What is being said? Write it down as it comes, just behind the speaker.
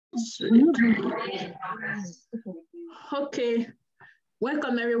Okay,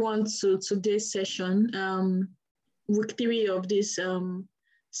 welcome everyone to today's session, week 3 of this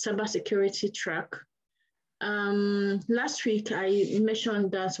cybersecurity track. Last week I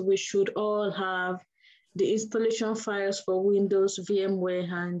mentioned that we should all have the installation files for Windows,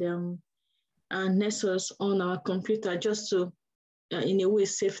 VMware, and Nessus on our computer just to, in a way,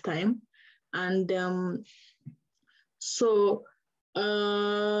 save time. And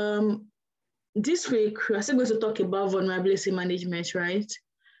this week, we're still going to talk about vulnerability management, right?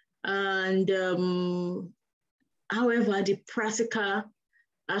 And however, the practical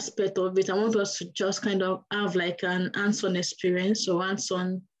aspect of it, I want us to just kind of have like an hands-on experience or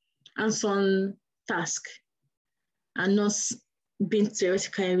hands-on task and not being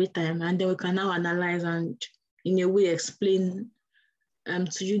theoretical every time. And then we can now analyze and in a way explain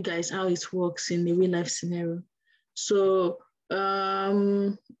to you guys how it works in the real life scenario. So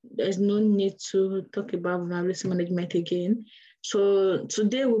there's no need to talk about vulnerability management again. So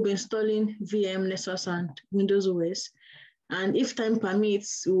today we'll be installing VM, Nessus, and Windows OS. And if time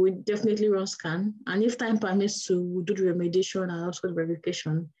permits, we definitely run scan. And if time permits, we'll do the remediation and also the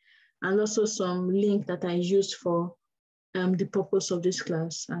verification. And also some link that I used for the purpose of this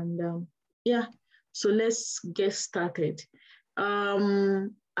class. And yeah, so let's get started.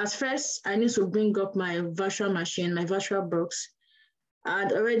 At first, I need to bring up my virtual machine, my virtual box.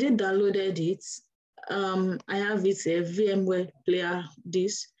 I'd already downloaded it. I have it a VMware player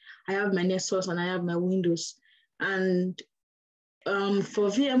disk. I have my Nessus and I have my Windows. And for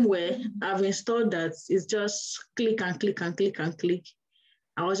VMware, I've installed that. It's just click and click and click and click.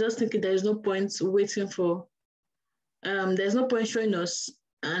 I was just thinking there's no point waiting for, there's no point showing us.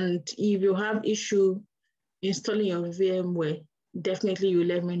 And if you have issue installing your VMware, definitely you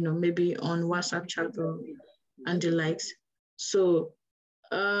let me know, maybe on WhatsApp chat and the likes. So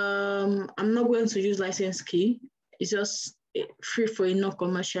I'm not going to use license key. It's just free for a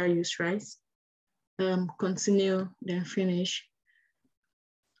non-commercial use, right? Continue, then finish.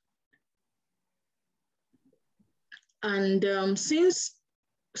 And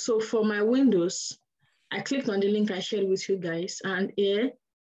so for my Windows, I clicked on the link I shared with you guys, and here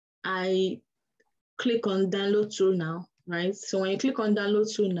I click on download tool now, right? So when you click on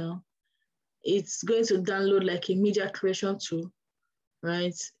download tool now, it's going to download like a media creation tool,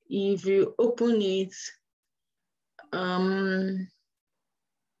 right? If you open it,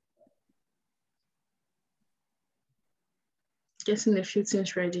 getting a few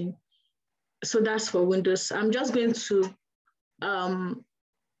things ready. So that's for Windows. I'm just going to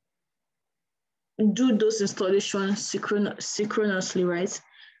do those installations synchronously, right?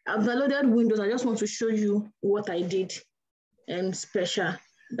 I've downloaded Windows. I just want to show you what I did special.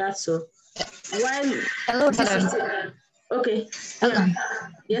 That's all. Hello, Helen. Okay. Helen. Yeah.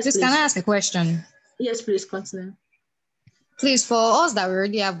 Yes, please. Can I ask a question? Yes, please continue. Please, for us that we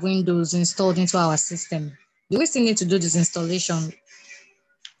already have Windows installed into our system, do we still need to do this installation?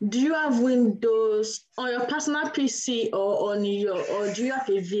 Do you have Windows on your personal PC or do you have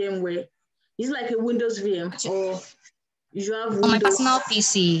a VMware? Is it like a Windows VM or you have Windows? On my personal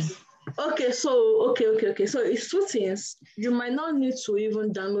PC. Okay, so okay. So it's two things. You might not need to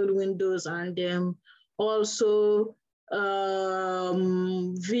even download Windows and also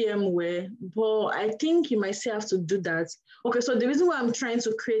VMware, but I think you might still have to do that. Okay, so the reason why I'm trying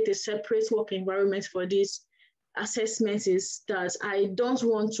to create a separate work environment for this assessment is that I don't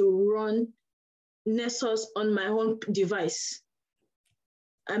want to run Nessus on my own device.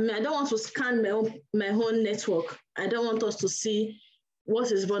 I mean, I don't want to scan my own network. I don't want us to see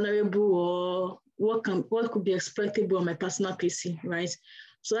what is vulnerable or what could be exploitable on my personal PC, right?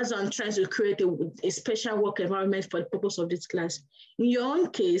 So that's why I'm trying to create a special work environment for the purpose of this class. In your own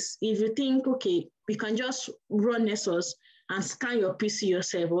case, if you think, okay, you can just run Nessus and scan your PC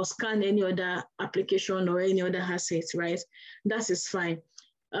yourself or scan any other application or any other asset, right? That is fine.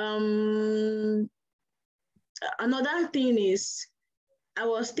 Another thing is, I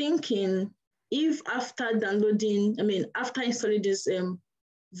was thinking if after after installing this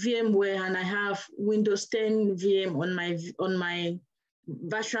VMware and I have Windows 10 VM on my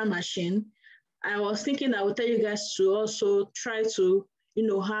virtual machine, I was thinking I would tell you guys to also try to,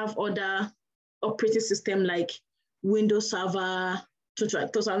 have other operating system like Windows Server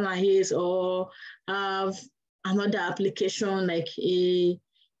 2008 or have another application like an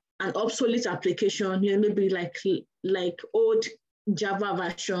obsolete application, maybe like old Java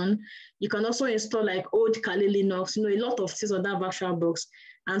version. You can also install like old Kali Linux, a lot of things on that virtual box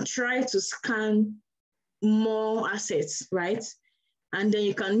and try to scan more assets, right? And then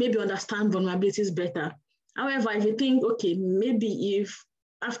you can maybe understand vulnerabilities better. However, if you think, okay, maybe if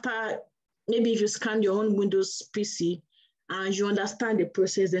after, maybe if you scan your own Windows PC and you understand the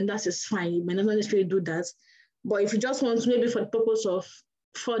process, then that is fine. You may not necessarily do that. But if you just want to, maybe for the purpose of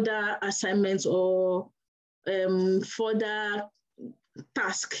further assignments or further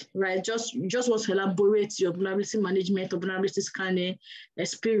task, right? Just want to elaborate your vulnerability management or vulnerability scanning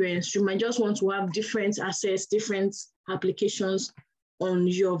experience. You might just want to have different assets, different applications on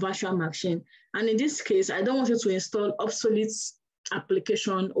your virtual machine. And in this case, I don't want you to install obsolete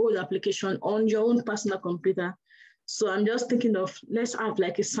application, old application on your own personal computer. So I'm just thinking of, let's have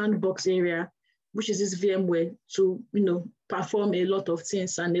like a sandbox area, which is this VMware, to perform a lot of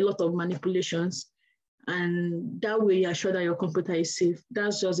things and a lot of manipulations. And that way you're sure that your computer is safe.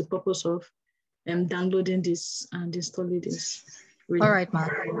 That's just the purpose of downloading this and installing this. Really. All right, ma'am.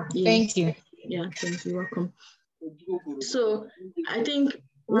 Yeah. Thank you. Yeah, thank you. Welcome. So I think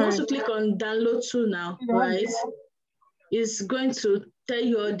once you click on download tool now, right, it's going to tell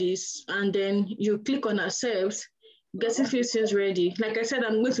you all this, and then you click on accept, getting few things ready. Like I said,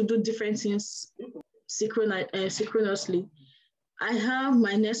 I'm going to do different things synchronously. I have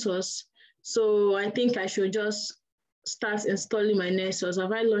my Nessus, so I think I should just start installing my Nessus.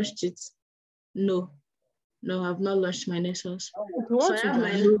 Have I launched it? No, I've not launched my Nessus. So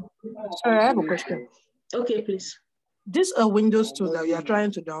Sorry, I have a question. Okay, please. This Windows tool that you are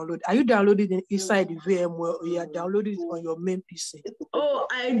trying to download, are you downloading it inside the VMware, or you are downloading it on your main PC? Oh,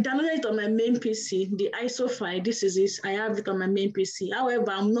 I downloaded it on my main PC, the ISO file. This is it. I have it on my main PC.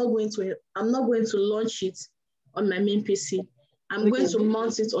 However, I'm not going to launch it on my main PC. I'm going to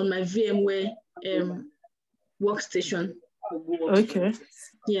mount it on my VMware workstation. Okay.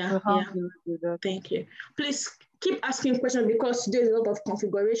 Yeah. Thank you. Please keep asking questions, because there's a lot of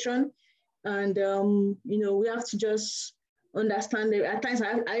configuration. And, we have to just understand it. At times,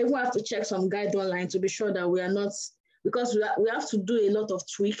 I even have to check some guide online to be sure that we are not, because we have to do a lot of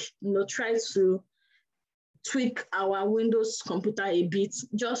tweak, try to tweak our Windows computer a bit,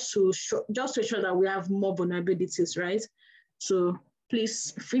 just to ensure that we have more vulnerabilities, right? So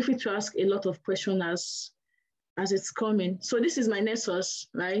please feel free to ask a lot of questions as it's coming. So this is my Nessus,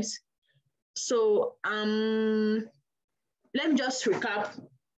 right? So let me just recap.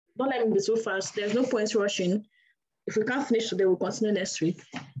 Don't let me be too fast. There's no point rushing. If we can't finish today, we'll continue next week.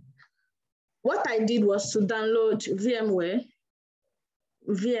 What I did was to download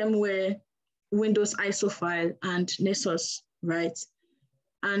VMware Windows ISO file and Nessus, right?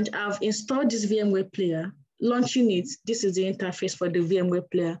 And I've installed this VMware player, launching it. This is the interface for the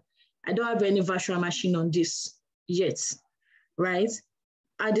VMware player. I don't have any virtual machine on this yet, right?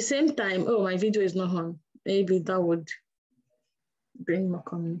 At the same time, oh, my video is not on. Maybe that would bring more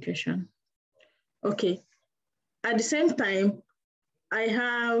communication. Okay. At the same time, I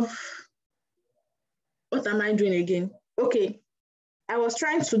have, what am I doing again? Okay. I was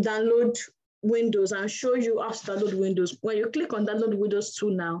trying to download Windows and show you how to download Windows. When you click on download Windows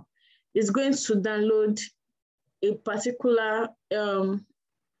 2 now, it's going to download a particular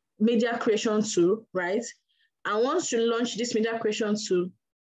media creation tool, right? And once you launch this media creation tool,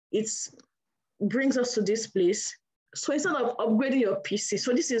 it brings us to this place. So instead of upgrading your PC,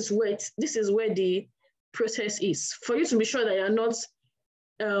 so this is where the process is. For you to be sure that you're not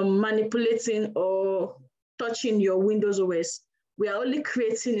manipulating or touching your Windows OS, we are only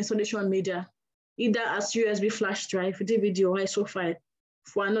creating installation media, either as USB flash drive, DVD, or ISO file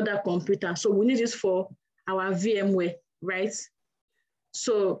for another computer. So we need this for our VMware, right?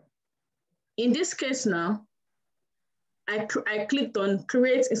 So in this case now, I clicked on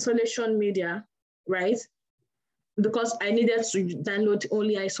create installation media, right? Because I needed to download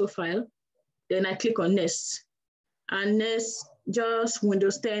only ISO file. Then I click on next. And next, just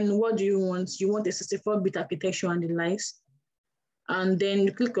Windows 10, what do you want? You want a 64-bit architecture and the likes. And then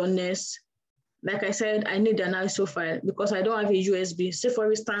you click on next. Like I said, I need an ISO file because I don't have a USB. Say for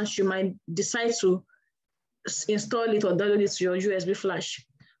instance, you might decide to install it or download it to your USB flash,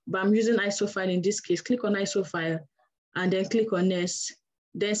 but I'm using ISO file in this case. Click on ISO file and then click on next.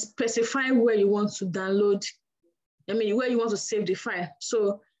 Then specify where you want to download, where you want to save the file.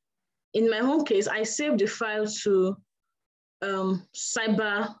 So in my home case, I saved the file to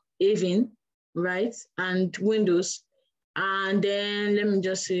Cybersecurity, right? And Windows. And then let me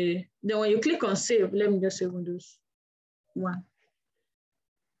just say, then when you click on save, let me just say Windows 1.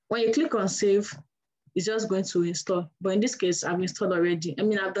 When you click on save, it's just going to install. But in this case, I've installed already. I've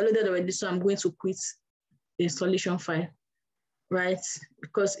downloaded already, so I'm going to quit the installation file, right?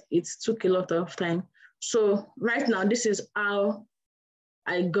 Because it took a lot of time. So right now, this is how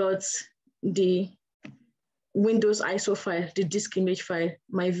I got the Windows ISO file, the disk image file,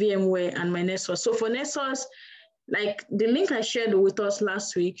 my VMware, and my Nessus. So for Nessus, like the link I shared with us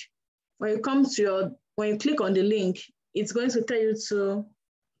last week, when you click on the link, it's going to tell you to,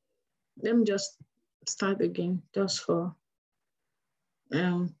 let me just start again, just for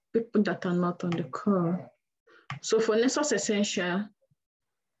people that are not on the call. So for Nessus Essential,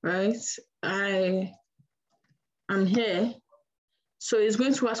 right, I am here. So it's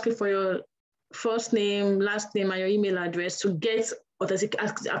going to ask you for your first name, last name, and your email address to get authentic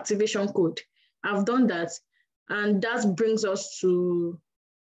activation code. I've done that. And that brings us to,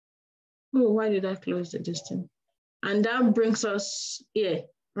 oh, why did I close the distance? And that brings us here,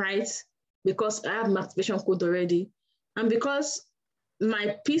 right? Because I have my activation code already. And because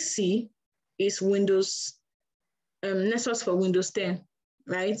my PC is Windows, Nessus for Windows 10,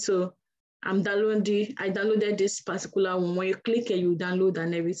 right? So I downloaded this particular one. When you click here, you download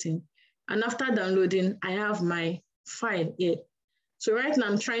and everything. And after downloading, I have my file here. So right now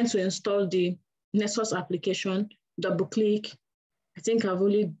I'm trying to install the Nessus application, double click. I think I've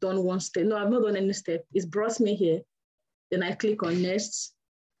only done one step. No, I've not done any step. It's brought me here. Then I click on next,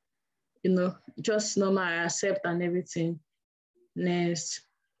 just normal, I accept and everything. Next,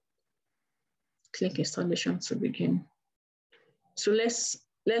 click installation to begin. So let's,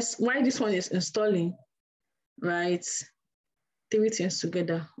 while this one is installing, right? Three things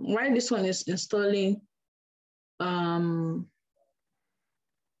together. While this one is installing,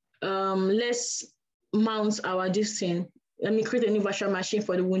 let's mount our this thing. Let me create a new virtual machine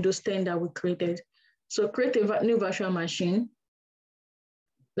for the Windows 10 that we created. So create a new virtual machine.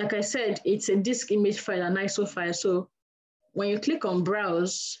 Like I said, it's a disk image file, an ISO file. So when you click on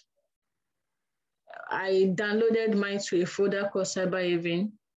browse, I downloaded mine to a folder called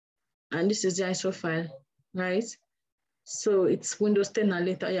Cyberhaven, and this is the ISO file, right? So it's Windows 10 and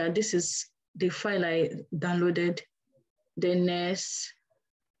later. Yeah, this is the file I downloaded. Then next,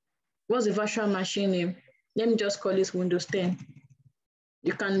 what's the virtual machine name? Let me just call it Windows 10.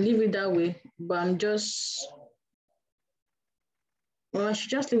 You can leave it that way, but I should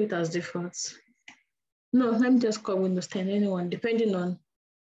just leave it as default. No, let me just call Windows 10, anyone, depending on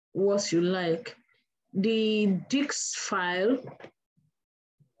what you like. The disk file,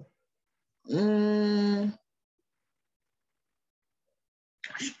 I'm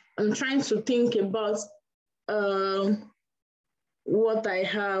trying to think about what I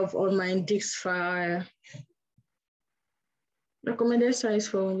have on my disk file. Recommended size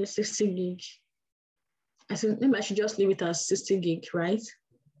for Windows 60 gig. I think maybe I should just leave it as 60 gig, right?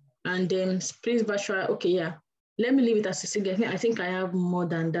 And then please virtual, okay, yeah. Let me leave it as 60 gig. I think I have more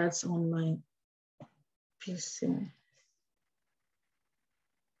than that on my PC.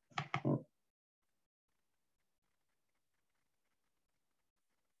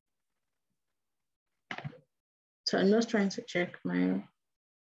 So I'm just trying to check my.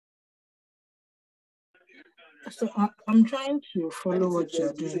 So I'm trying to follow what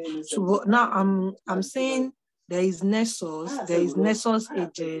you're doing. So now I'm saying there is Nessus, there is Nessus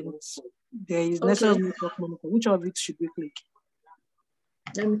agents, there is Nessus network monitor. Which of it should we click?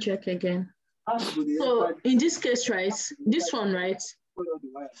 Let me check again. So in this case, right, this one, right?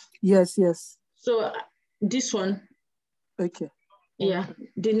 Yes. So this one. Okay. Yeah,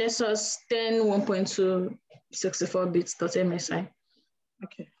 the Nessus 10 1.2 64 bits .msi.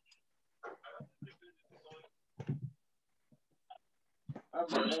 Okay.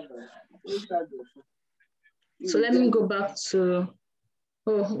 So let me go back to,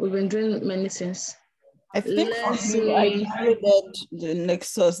 we've been doing many things. I think for me, I downloaded the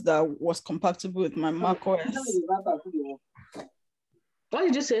Nexus that was compatible with my Mac OS. What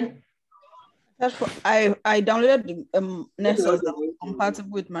did you say? I downloaded the Nexus that was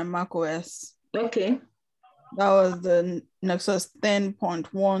compatible with my Mac OS. Okay. That was the Nexus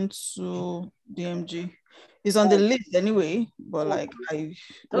 10.12 DMG. It's on the list anyway, but like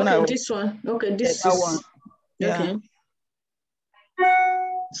this one. Okay, this that is one. Yeah. Okay.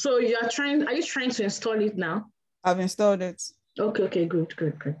 So are you trying to install it now? I've installed it. Okay, good.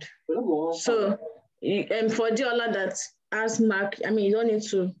 So for the other that has Mac, you don't need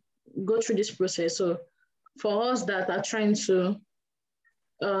to go through this process. So for us that are trying to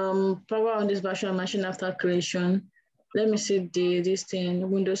power on this virtual machine after creation, let me see this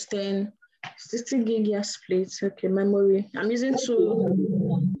thing, Windows 10, 60 gig split. Okay, memory. I'm using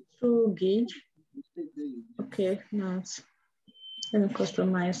 2 gig. Okay, now let me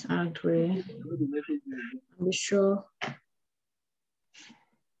customize hardware. Be sure.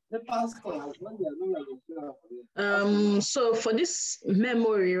 So for this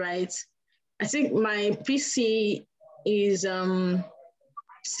memory, right? I think my PC is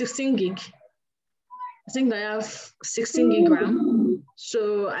 16 gig. I think I have 16 gig RAM.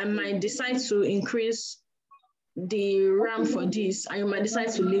 So I might decide to increase the RAM for this, and you might decide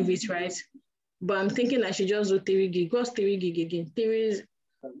to leave it, right? But I'm thinking I should just do 3 gig. What's 3 gig again?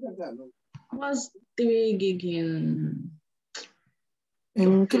 What's 3 gig in?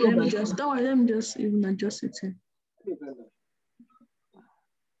 Okay, let me just even adjust it.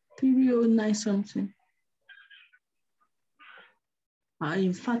 309 something.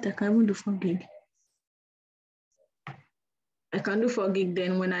 In fact, I can even do 4 gig. I can do 4 gig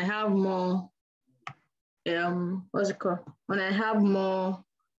then when I have more, what's it called? When I have more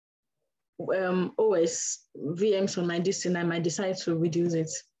OS VMs on my disk, and I might decide to reduce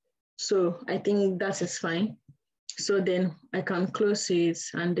it. So I think that is fine. So then I can close it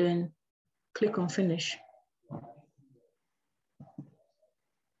and then click on finish.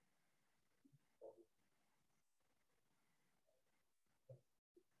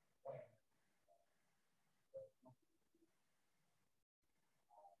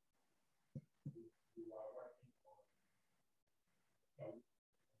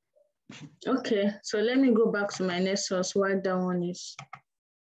 Okay, so let me go back to my Nexus while that one is.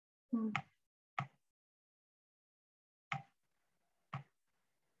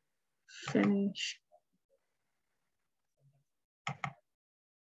 Finish.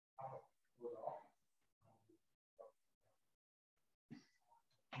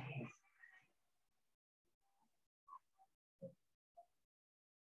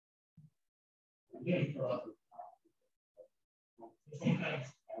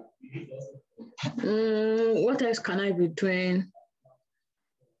 What else can I be doing?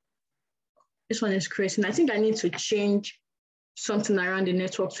 This one is creating. I think I need to change something around the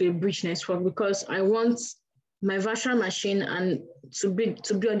network to a bridge network because I want my virtual machine and to be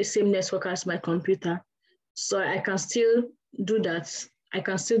on the same network as my computer. So I can still do that. I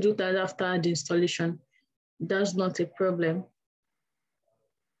can still do that after the installation. That's not a problem.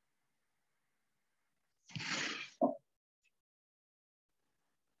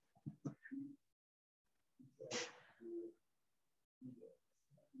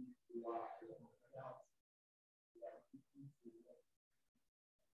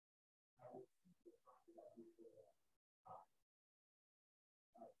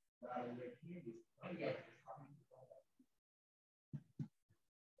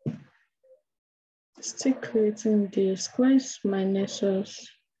 Still creating this. Where's my Nexus?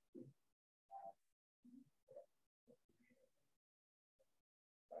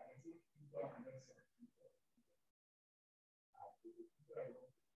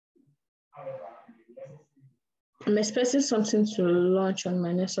 I'm expecting something to launch on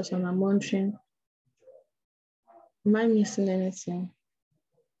my Nexus and I'm wondering, am I missing anything?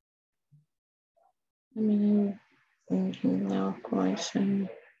 I mean, now quite.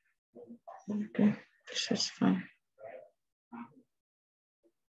 Okay, this is fine.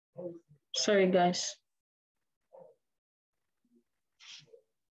 Sorry, guys.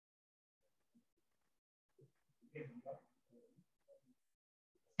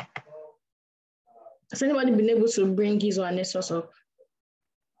 Has anybody been able to bring his or Nexus up?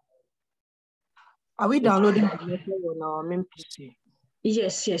 Are we downloading the network on our main PC?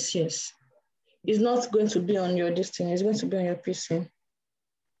 Yes. It's not going to be on your distance. It's going to be on your PC.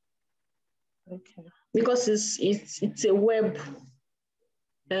 Okay. Because it's a web.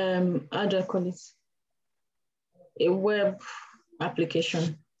 How do I call it? A web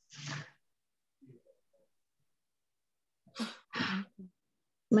application.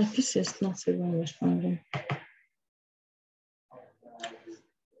 My PC is not even responding.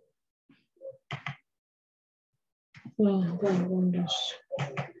 Well, God wonders.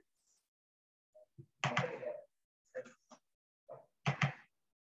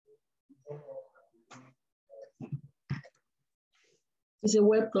 It's a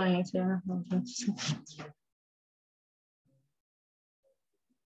web client, yeah.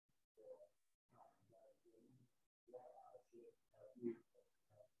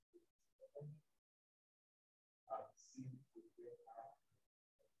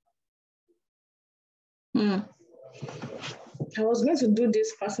 I was going to do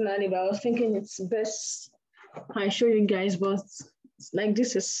this personally, but I was thinking it's best I show you guys, but like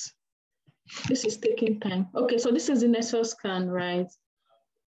this is taking time. Okay, so this is the Nexus scan, right?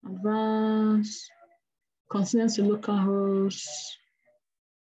 Advanced, continue to local hosts.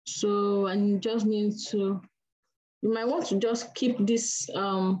 So I just need to, you might want to just keep this,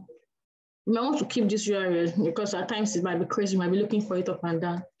 you might want to keep this URL because at times it might be crazy, you might be looking for it up and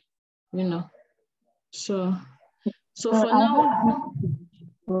down, you know. So for now.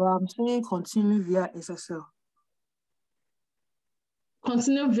 Well, I'm saying continue via SSL.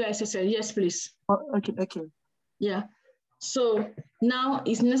 Continue via SSL, yes, please. Oh, okay. Yeah. So now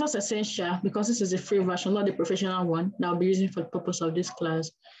it's Nexus Essential, because this is a free version, not the professional one that I'll be using for the purpose of this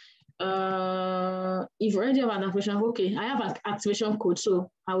class. If you already have an activation, okay, I have an activation code, so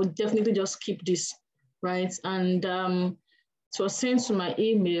I would definitely just keep this, right? And it was sent to my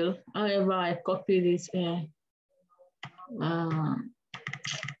email. However, I copied it.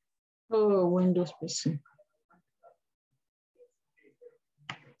 Windows PC.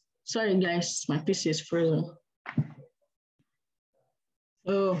 Sorry, guys, my PC is frozen.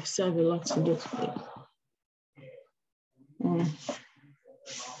 Oh, still have a lot to do today.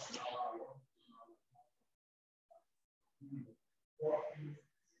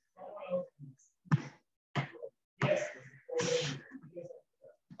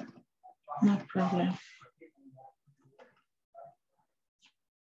 No problem.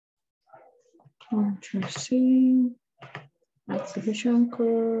 Control-C, activation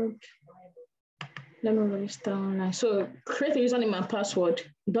code. Let me write this down. So create a username and password.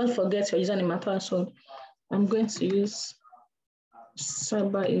 Don't forget your username and password. I'm going to use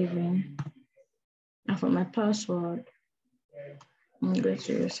Cybersecurity. And for my password, I'm going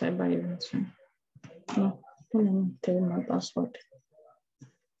to use Cybersecurity. No, let me tell you my password.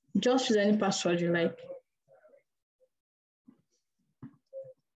 Just use any password you like.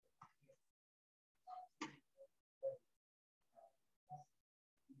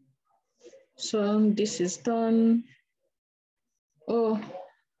 So this is done. Oh,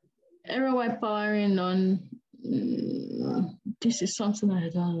 error while powering on. This is something I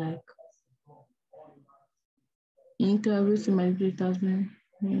don't like. Integrity my data has been.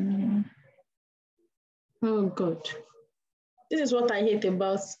 Oh God. This is what I hate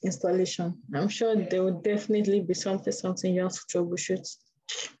about installation. I'm sure there will definitely be something you have to troubleshoot.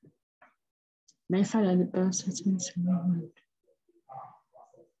 My file at the best settings.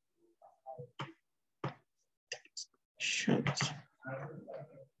 Shut.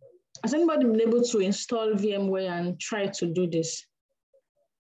 Has anybody been able to install VMware and try to do this?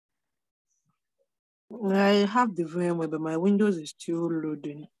 I have the VMware, but my Windows is still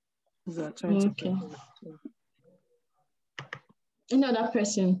loading. Okay. Another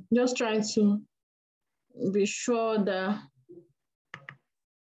person, just trying to be sure that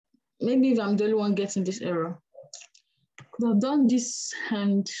maybe if I'm the only one getting this error, could have done this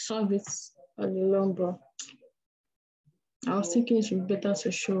and solve it all along, but I was thinking it would be better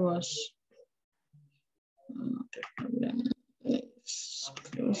to show us. Let's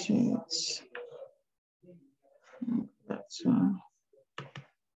close it. That's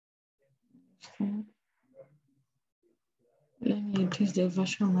okay. Let me increase the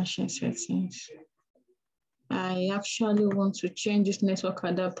virtual machine settings. I actually want to change this network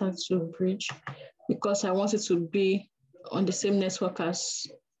adapter to bridge because I want it to be on the same network as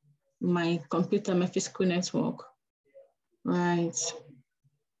my computer, my physical network. Right.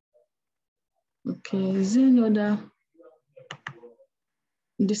 Okay, is there another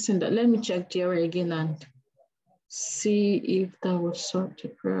this thing that let me check the error again and see if that would solve the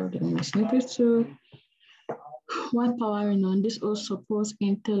problem. My snippet to while powering on, this also supports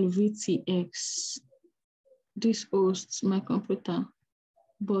Intel VTX. This hosts my computer,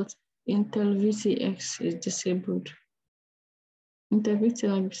 but Intel VTX is disabled. Intel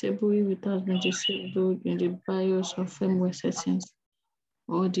VTX is disabled if it has been disabled in the BIOS or firmware settings,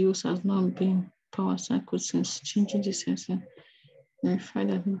 or the host has not been power cycled since changing the setting. Verify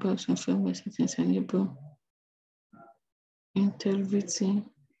that the BIOS and firmware settings enable Intel VT.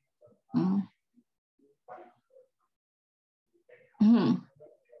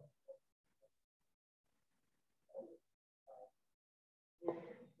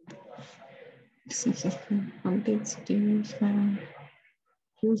 Updates the user.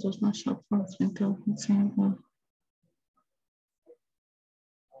 Use does not support Intel VT.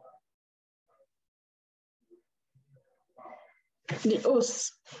 The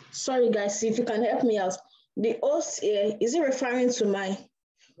host, sorry guys, if you can help me out. The host here, is it referring to my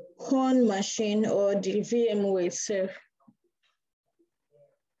own machine or the VMware itself?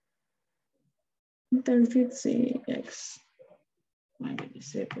 Intel VTX might be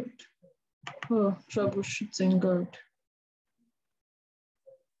disabled. Oh, troubleshooting, God.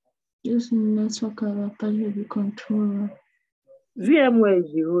 Using network adapter the controller. VMware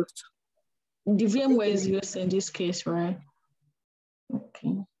is the host. The VMware is used in this case, right?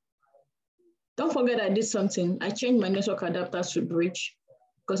 Okay. Don't forget I did something. I changed my network adapter to bridge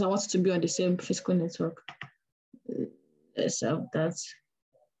because I want it to be on the same physical network. Let's have that.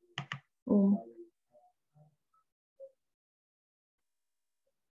 Oh.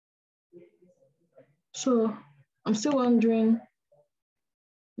 So I'm still wondering,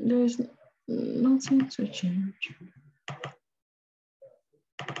 there's nothing to change.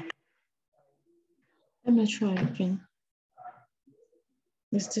 Let me try again.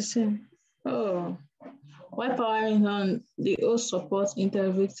 It's the same. Oh, while powering on the host supports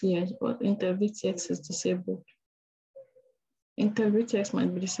IntelliVTX, but IntelliVTX is disabled. IntelliVTX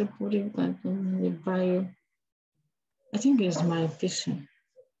might be disabled if that in the bio. I think it's my vision.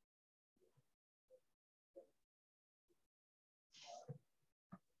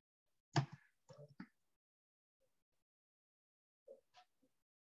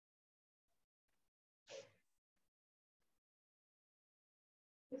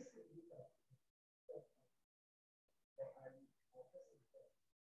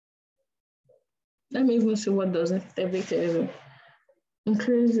 Let me even see what does IntelliVTX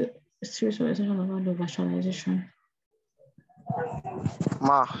increase serialization of the virtualization.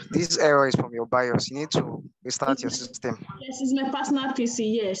 Ma, this error is from your BIOS. You need to restart your system. Yes, it's my personal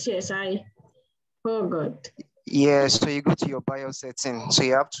PC. Yes, oh God. Yeah, so you go to your BIOS setting. So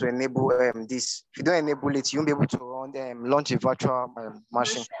you have to enable this. If you don't enable it, you won't be able to run launch a virtual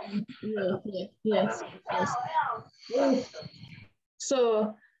machine. Yes.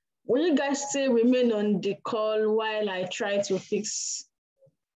 So will you guys still remain on the call while I try to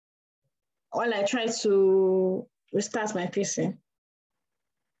restart my PC?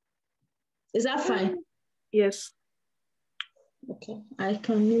 Is that fine? Yes. Okay, I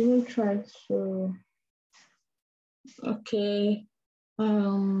can even try to. Okay,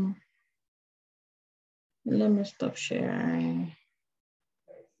 let me stop sharing.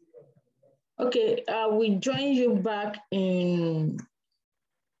 Okay, we join you back in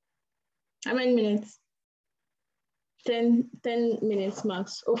how many minutes? 10 minutes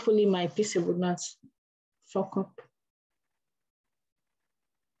max. Hopefully my PC would not fuck up.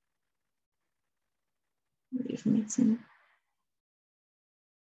 Leave meeting.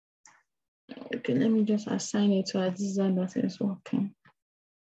 Okay, let me just assign it to a design that is working.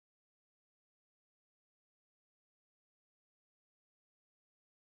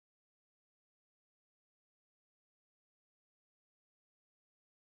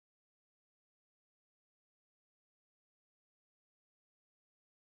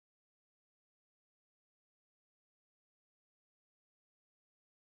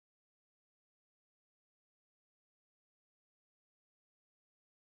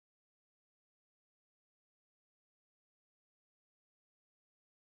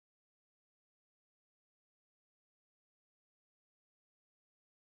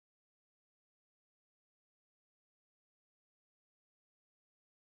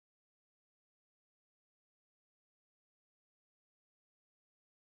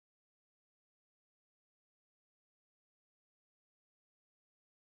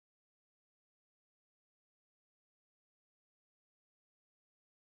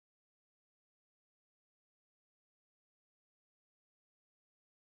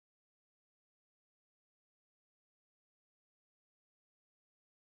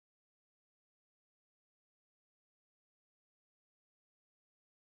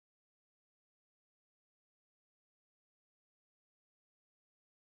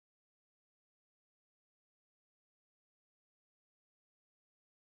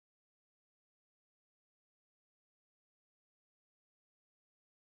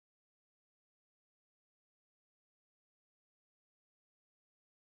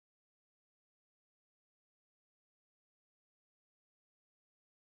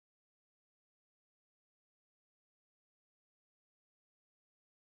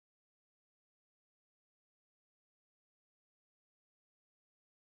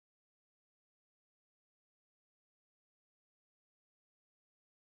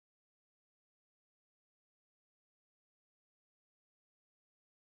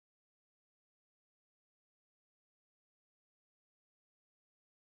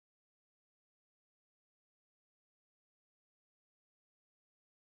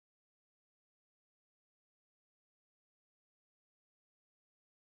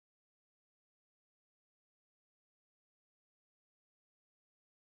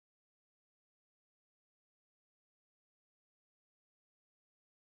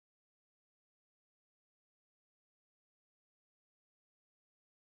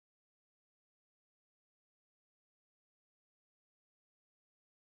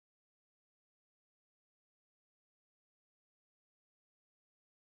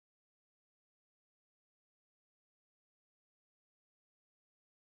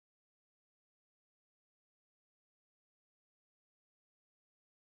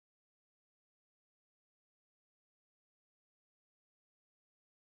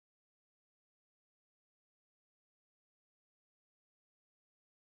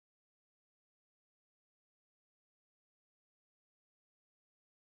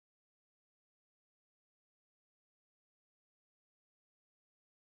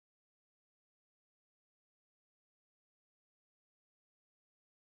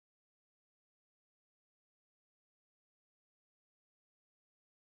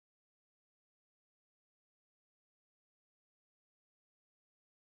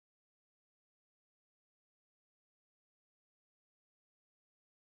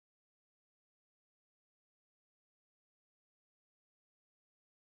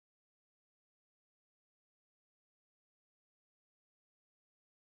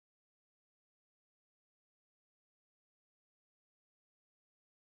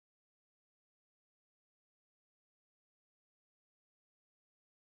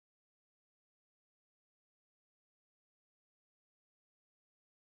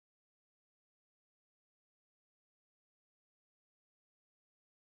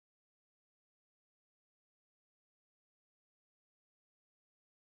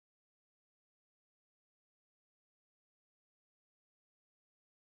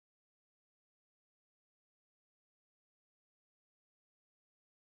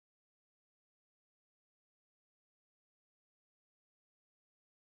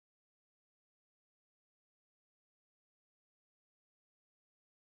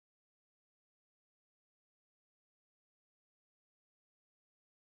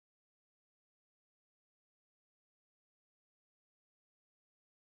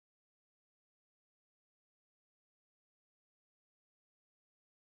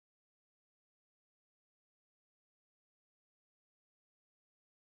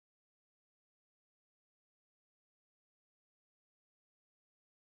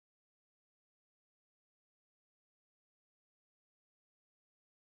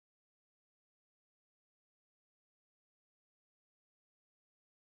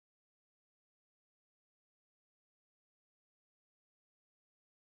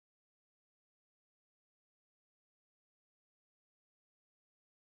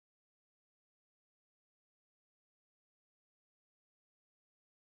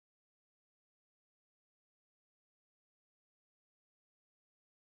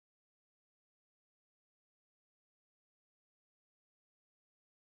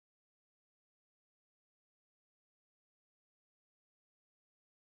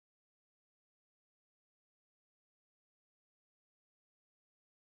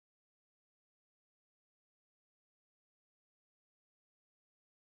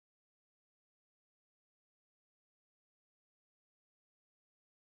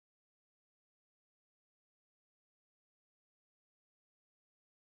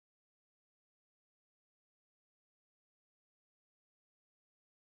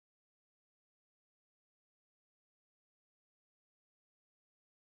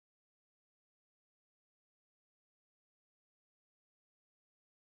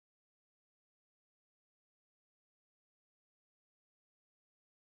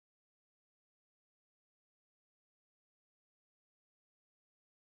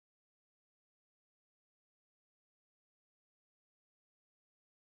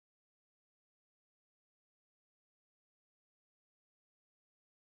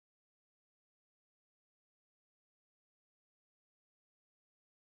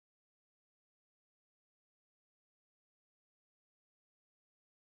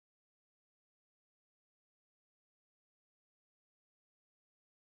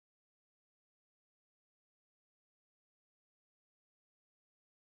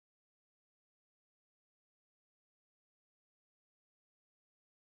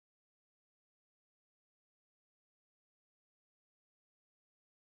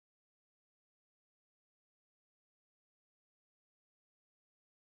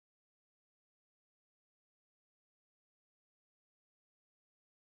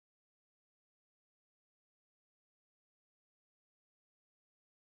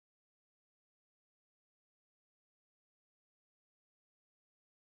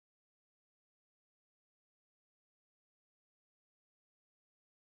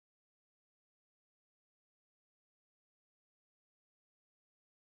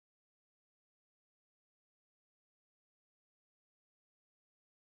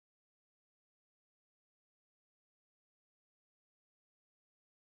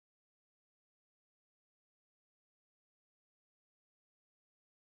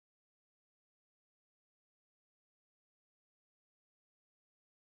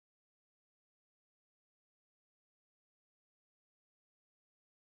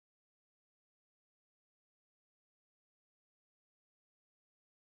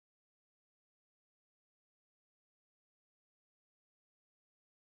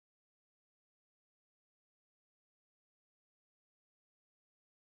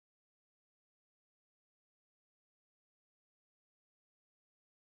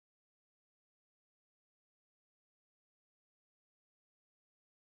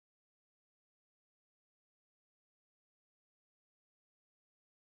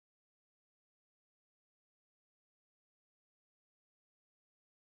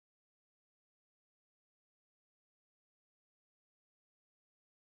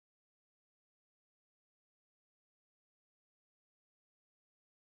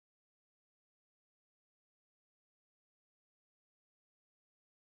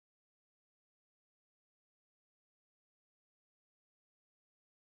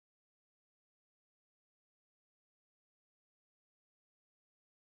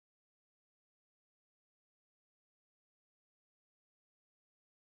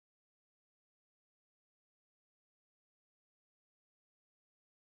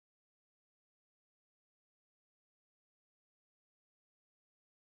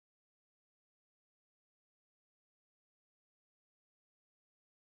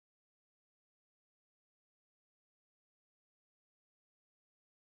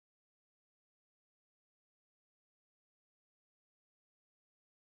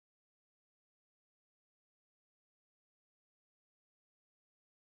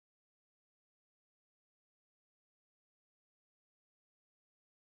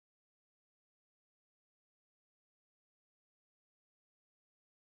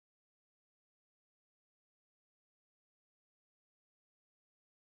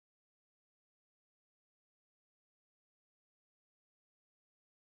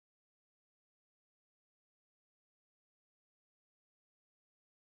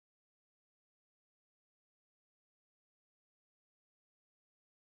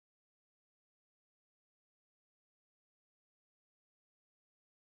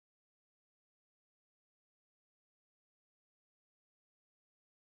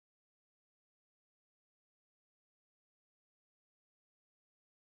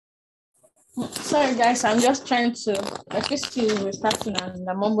 Sorry, guys, I'm just trying to, at least we're starting and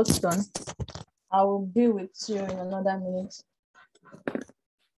I'm almost done. I will be with you in another minute.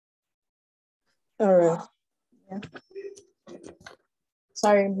 All right. Yeah.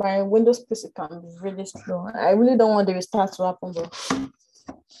 Sorry, my Windows PC can be really slow. I really don't want the restart to happen, but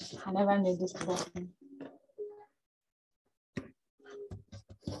I never knew this would happen.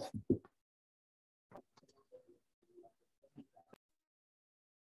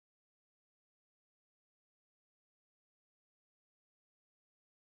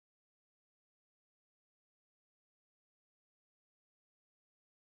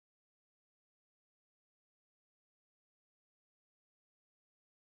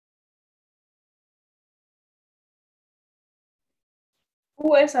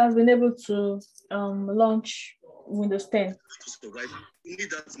 Who else has been able to launch Windows 10?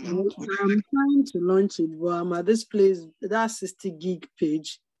 I'm trying to launch it, but I'm at this place, that 60 gig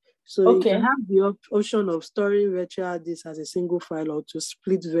page. So you can have the option of storing virtual disk as a single file or to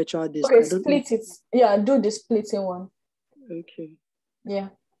split virtual disk. Okay, split it. Yeah, do the splitting one. Okay. Yeah.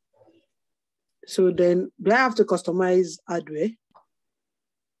 So then, do I have to customize hardware?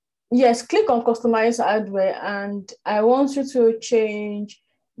 Yes, click on customize hardware, and I want you to change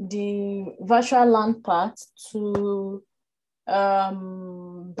the virtual LAN part to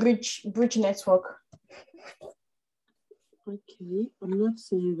bridge network. Okay, I'm not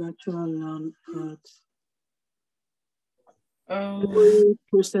seeing virtual LAN part.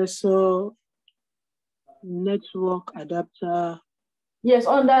 Processor, network adapter. Yes,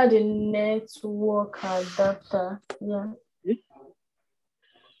 under the network adapter. Yeah.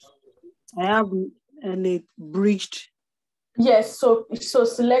 I have a bridged. Yes, so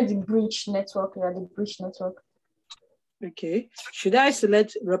select the bridge network. Yeah, the bridge network. Okay. Should I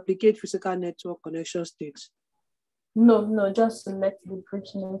select replicate physical network connection states? No, just select the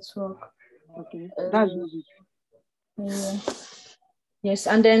bridge network. Okay, that's easy. Yeah. Yes,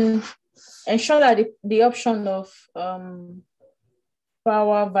 and then ensure that the option of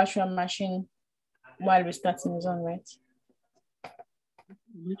power virtual machine while restarting is on, right?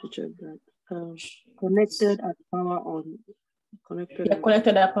 I need to check that. Connected at power on. Connected. Yeah,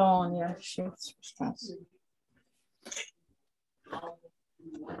 connected at power on. Yeah, shift start.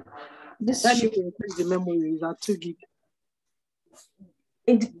 This shift increase the memory is at 2 gig.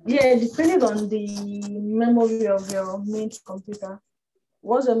 Yeah, depending on the memory of your main computer.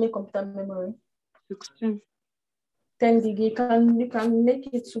 What's your main computer memory? 16. 10 gig. You can make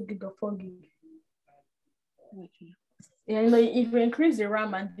it 2 gig or 4 gig. Okay. Yeah, if you increase the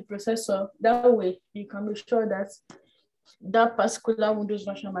RAM and the processor, that way you can be sure that that particular Windows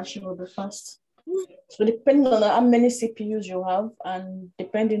virtual machine will be fast. So depending on how many CPUs you have, and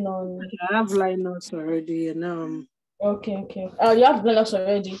depending on, I have Linux already, and okay. You have Linux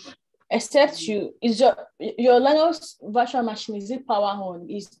already. Except is your Linux virtual machine, is it power on?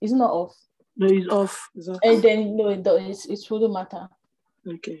 Is not off? No, it's off. And then no, it wouldn't matter.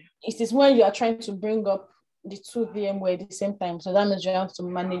 Okay. It is when you are trying to bring up the two VMware at the same time. So that means you have to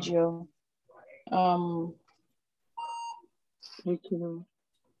manage your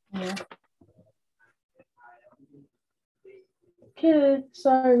yeah. Okay,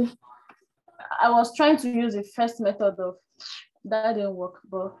 sorry. I was trying to use the first method of that didn't work,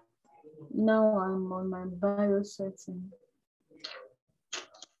 but now I'm on my bio setting.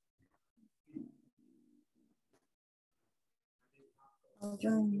 I'll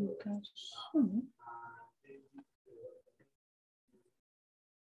join you guys soon.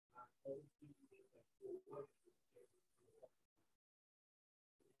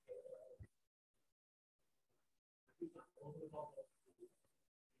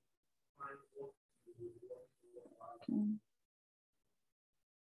 Okay.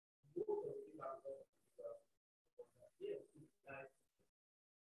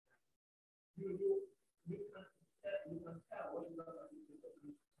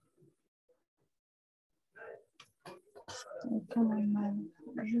 Come on, man.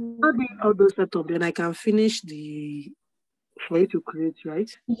 All those setup, then I can finish for you to create, right?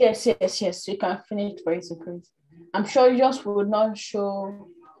 Yes. You can finish for it to create. I'm sure yours would not show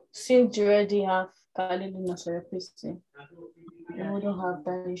since you already have Kali Linux or PC. You wouldn't have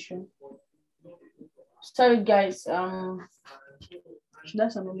that issue. Sorry guys,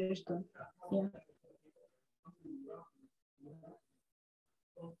 that's almost done. Yeah.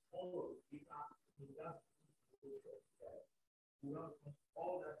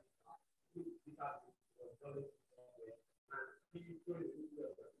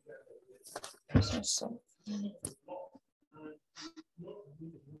 So.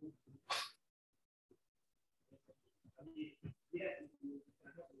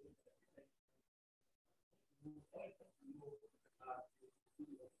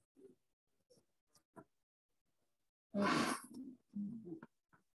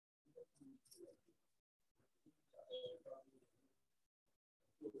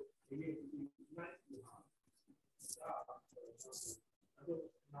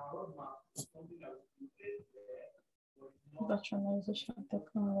 Virtualization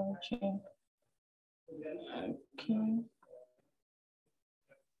technology. Okay.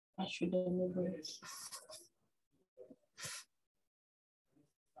 I should enable it.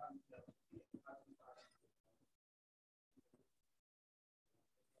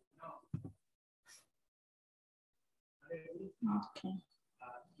 Okay.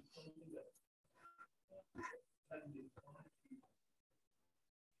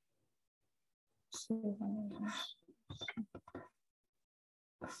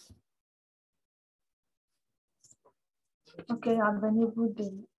 Okay, I've enabled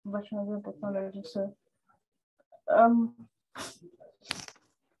the virtualization technology. So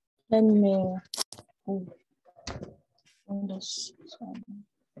let me on this.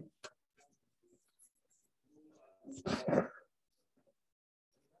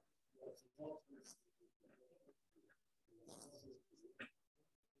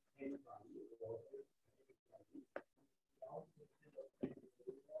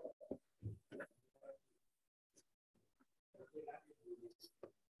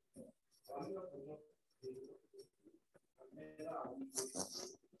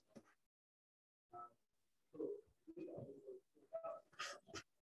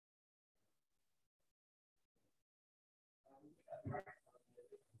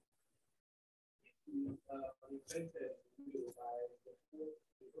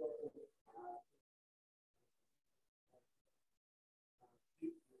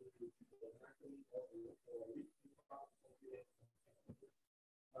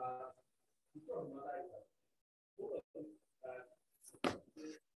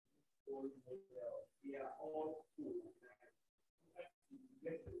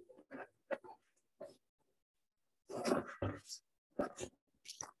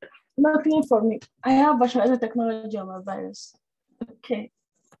 Nothing for me. I have virtualization technology on my virus. Okay.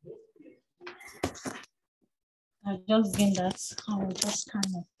 I just gained that. I will just kind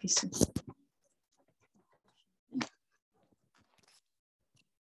of piece it.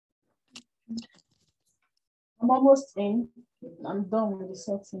 I'm almost in. I'm done with the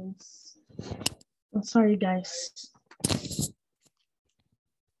settings. I'm sorry, guys.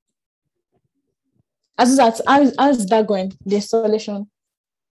 How's that going? The installation.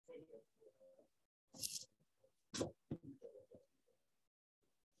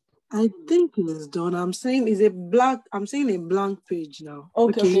 I think it's done. I'm saying a blank page now.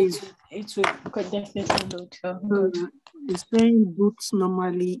 Okay. It will definitely load. Good. It's saying boots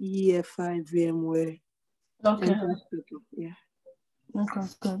normally EFI VMware. Okay. Yeah. Okay,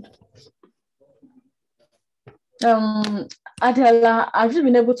 good. Adela, have you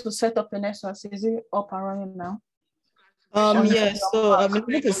been able to set up your Nexus? Is it up and running now? Yes, so I've been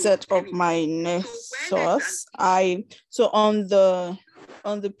able to set up my Nexus. So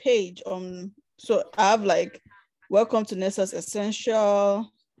on the page, so I have like, welcome to Nexus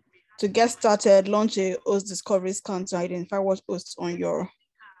Essential. To get started, launch a host discovery scan to identify what hosts on your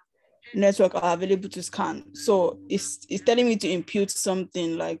network are available to scan. So it's telling me to impute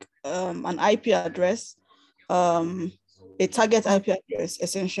something like an IP address, a target IP address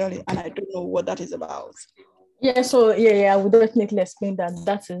essentially, and I don't know what that is about. Yeah, so I would definitely explain that.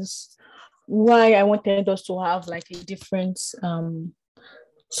 That is why I wanted us to have like a different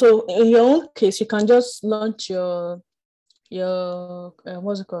so in your own case, you can just launch your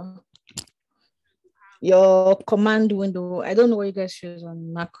what's it called? Your command window. I don't know what you guys use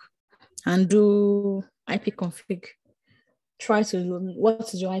on Mac, and do IP config. Try to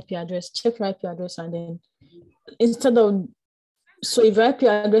what is your IP address? Check your IP address, and then instead of so if your IP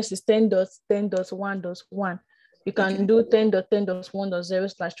address is 10.10.1.1, you can do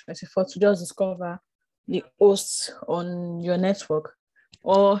 10.10.1.0/24 to just discover the hosts on your network.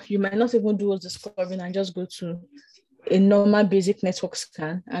 Or you might not even do host discovering and just go to a normal basic network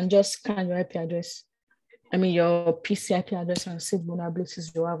scan and just scan your IP address. I mean, your PC IP address, and see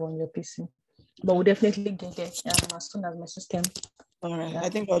vulnerabilities you have on your PC. But we'll definitely get there as soon as my system. All right. Yeah. I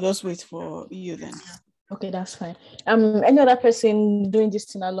think I'll just wait for you then. Okay, that's fine. Any other person doing this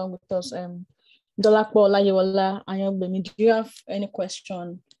thing along with us? Dolakpo, Olayewola, Ayogbemi, do you have any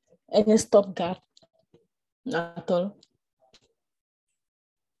question, any stopgap at all?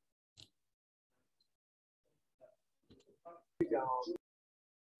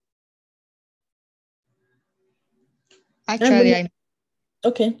 Actually,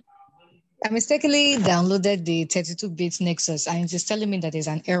 okay. I mistakenly downloaded the 32-bit Nexus, and it is telling me that there's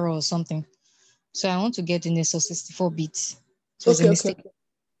an error or something. So I want to get the Nexus 64 bit. So it's a mistake.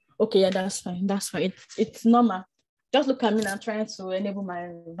 Okay, yeah, that's fine. That's fine. It's normal. Just look at me now trying to enable my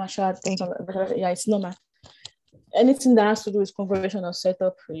virtual thing. Yeah, it's normal. Anything that has to do with configuration or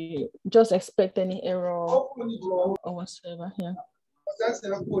setup, you just expect any error or whatsoever. Yeah.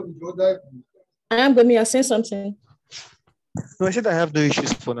 I am going to say something. No, I said I have no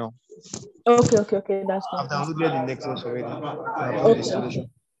issues for now. Okay, that's good. I've downloaded the Nexus already. Okay.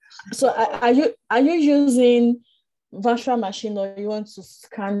 So are you using virtual machine, or you want to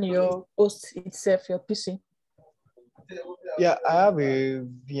scan your host itself, your PC? Yeah, I have a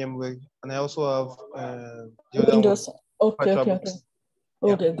VMware, and I also have the Windows. Okay.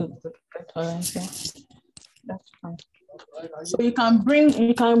 good. All right, yeah. That's fine. So you can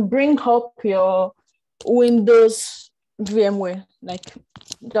bring up your Windows VMware, like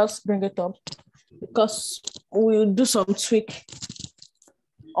just bring it up, because we'll do some tweak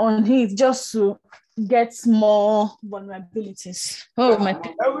on it just to get more vulnerabilities. Oh my!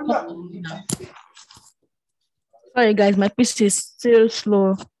 Sorry guys, my PC is still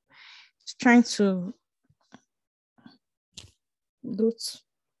slow. It's trying to boot.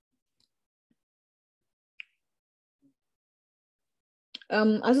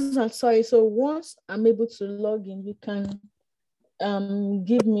 Sorry. So once I'm able to log in, you can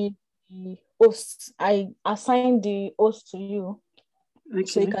give me the host. I assign the host to you. Okay.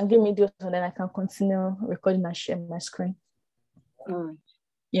 So you can give me the host, and then I can continue recording and share my screen. All right.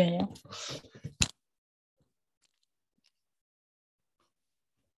 Yeah.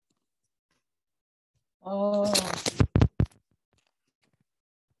 Oh.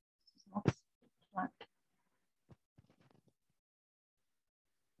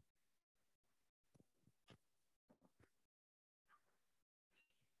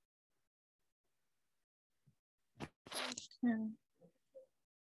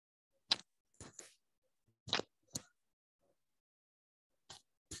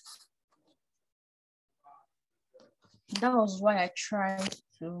 That was why I tried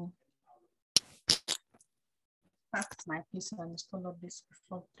to pack my PC and install all this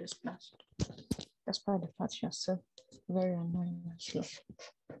before this class. That's why the fact you're so very annoying and slow.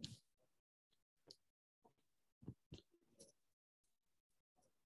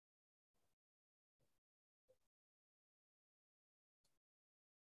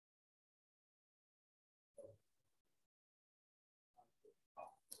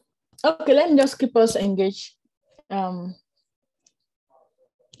 Okay, let me just keep us engaged.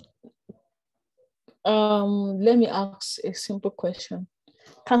 Let me ask a simple question.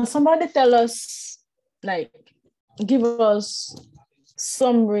 Can somebody tell us, like, give us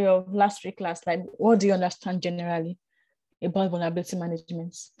summary of last week class? Like, what do you understand generally about vulnerability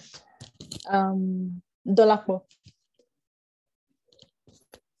management? Dolapo.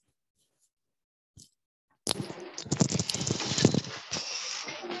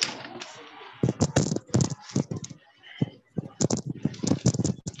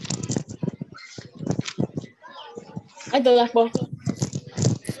 Hi, Dolapo.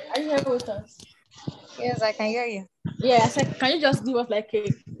 Are you here with us? Yes, I can hear you. Yeah, I said, can you just give us like a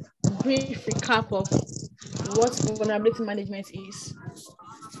brief recap of what vulnerability management is?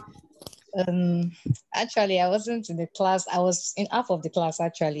 Actually, I wasn't in the class. I was in half of the class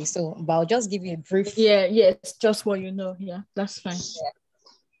actually. So, but I'll just give you a brief. Yeah, yes, just what you know. Yeah, that's fine. Yeah.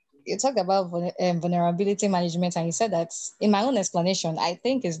 You talked about vulnerability management, and you said that in my own explanation, I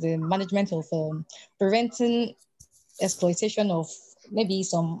think is the management of preventing exploitation of maybe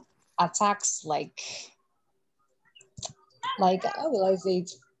some attacks, like how will I say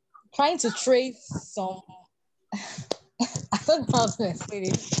it? Trying to trace some. I don't know how to explain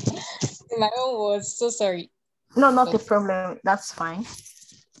it in my own words. So sorry. No, not a problem. That's fine.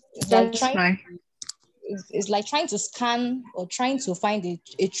 It's like trying to scan or trying to find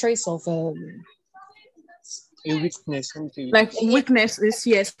a trace of a weakness. Like weaknesses,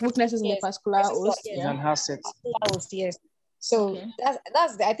 yes, weaknesses in a particular host. Yes. An asset. Yes. So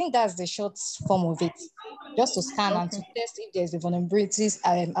I think that's the short form of it. Just to scan and to test if there's a vulnerabilities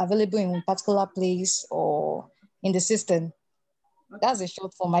available in a particular place or in the system. That's a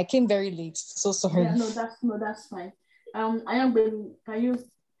short form. I came very late, so sorry. Yeah, that's fine. I am going. Can you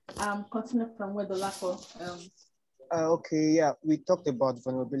continue from where the lack of Okay, yeah, we talked about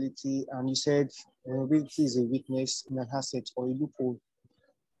vulnerability, and you said vulnerability is a weakness in an asset or a loophole.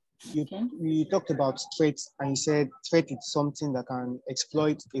 We talked about threats, and you said threat is something that can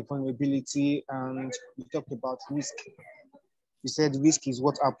exploit a vulnerability, and we talked about risk. You said risk is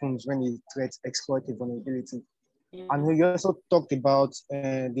what happens when a threat exploits a vulnerability. And we also talked about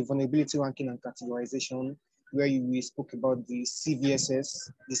the vulnerability ranking and categorization. where we spoke about the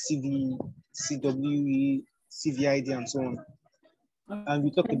CVSS, the CWE, CVID, and so on. And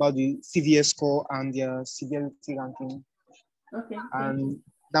we talked about the CVS score and their severity ranking. Okay. And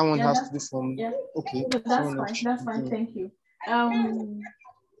that one has to do from, okay. That's fine. That's fine. Thank you.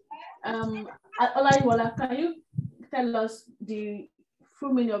 Olaiwola, can you tell us the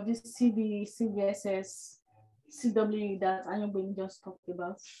full meaning of this CVSS, CW that Ayobin just talked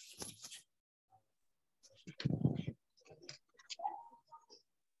about?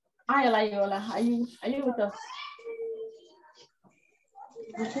 Hi, Olaiwola, are you with us?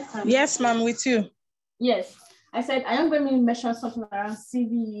 Yes, ma'am, with you. Yes, I said Ayobin mentioned something around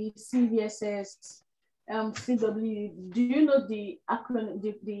CVE, CVSS, CW. Do you know the acronym?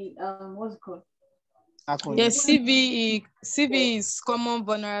 The what's it called? Acronym. Yes, CVE. CVE is common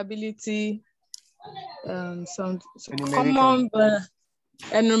vulnerability. Common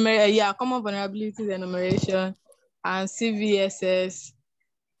vulnerability enumeration, and CVSS,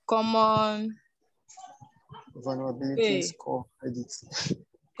 common vulnerability score credit.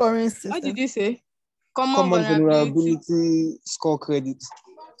 Scoring system. What did you say? Common vulnerability score credit.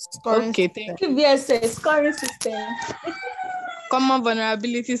 Okay, CVSS scoring system. Common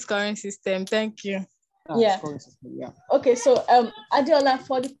vulnerability scoring system. Thank you. Yeah. Okay, so Adiola,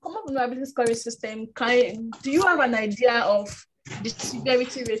 for the common vulnerability scoring system, do you have an idea of the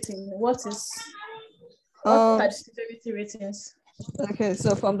severity rating? What are the severity ratings? Okay,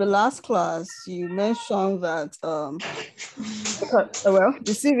 so from the last class, you mentioned that the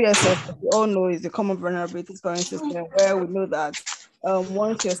CVSS, we all know, is the common vulnerability scoring system, where we know that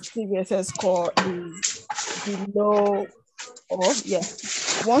once your CVSS score is below, once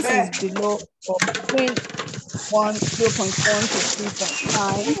it's below or between 0.1 to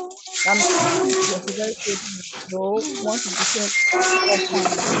 3.9, that means your severity is low. Once it's between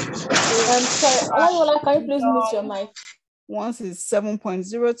 4.9. Sorry, Olayola, can you please mute your mic? Once it's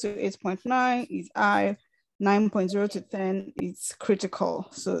 7.0 to 8.9 is high, 9.0 to 10 is critical.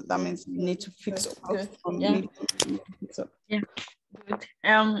 So that means you need to fix up. Yeah. Good.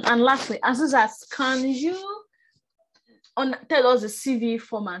 And lastly, Azizat, can you tell us the CV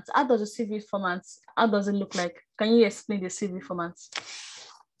format? How does the CV format? How does it look like? Can you explain the CV format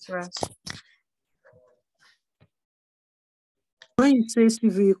to us? When you say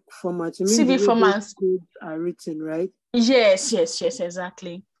CV format, you mean CV formats codes are written, right? Yes,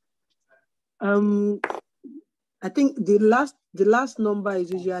 exactly. I think the last number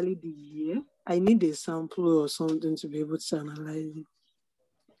is usually the year. I need a sample or something to be able to analyze it.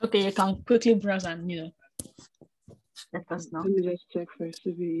 Okay, you can quickly browse and let us know. Let me just check for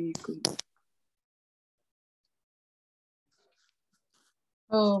CV code.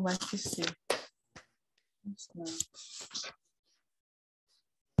 Oh, my sister.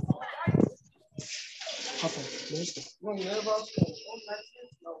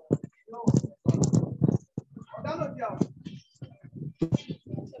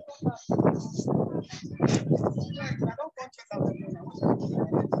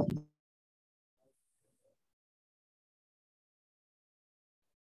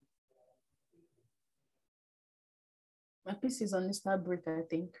 My PC is on the start break, I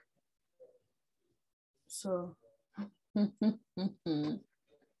think. So I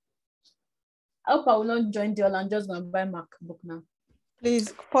hope I will not join the all. I'm just gonna buy MacBook now.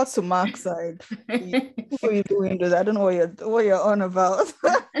 Please put to Mac side. Windows. I don't know what you're on about.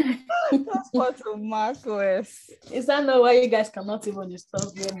 Just put to Mac OS. Is that not why you guys cannot even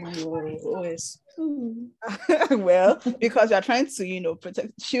install my OS? Well, because we are trying to,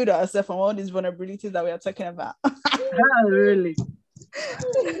 shield ourselves from all these vulnerabilities that we are talking about. Really?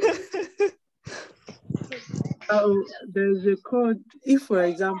 There's a code. If, for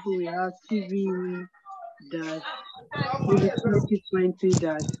example, we have CV that maybe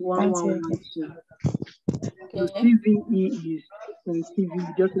 2020-1112. So CVE is from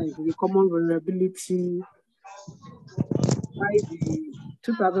CV, just like the common vulnerability. By the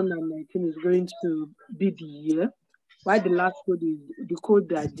 2019 is going to be the year. Why the last code is the code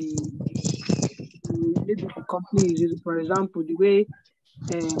that maybe the company is using. For example, the way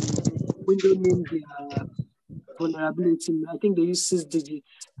Windows named their vulnerability, I think they use 6 digits.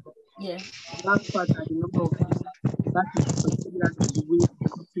 Yeah. The last part are the number of users. That is considered as the way the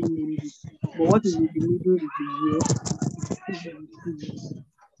company named it. But what is in the middle is the year.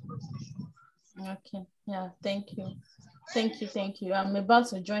 Okay. Yeah. Thank you. I'm about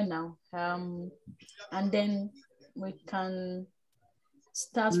to join now. And then we can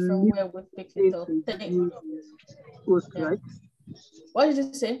start from where we picked it up. Right? What did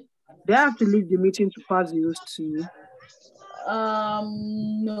you say? They have to leave the meeting to pass the host to you.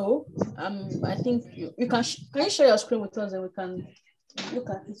 No. I think you can you share your screen with us and we can look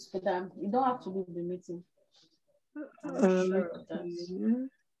at it together. You don't have to leave the meeting. I'm sure of that.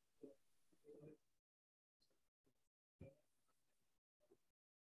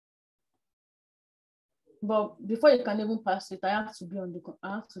 But before you can even pass it, I have to be on the call.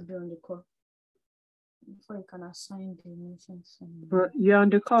 Before you can assign the meeting. But you're on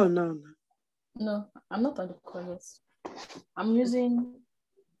the call now. No, I'm not on the call yet. I'm using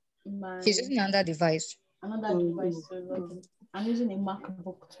my. He's using another device. Another device to log in. I'm using a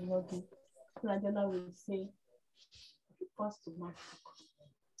MacBook to log in. So Adela will say, first to MacBook.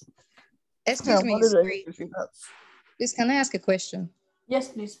 Excuse me, sorry. Please, can I ask a question? Yes,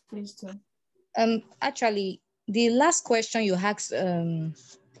 please do. Actually, the last question you asked the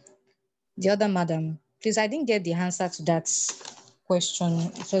other madam, please, I didn't get the answer to that question.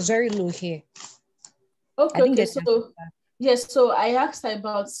 It was very low here. Okay, so yes, so I asked her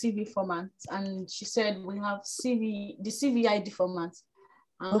about CV format, and she said we have the CV ID format,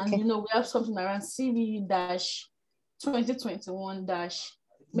 and you know we have something around CV-2021-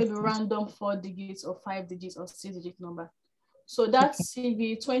 maybe random 4 digits or 5 digits or 6-digit number. So that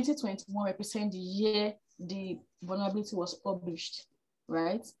CV 2021 represents the year the vulnerability was published,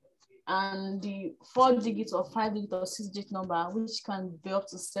 right? And the 4 digits or 5 digit or 6-digit number, which can be up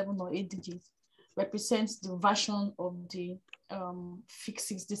to 7 or 8 digits, represents the version of the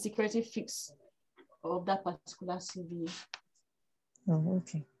fixes, the security fix of that particular CV. Oh,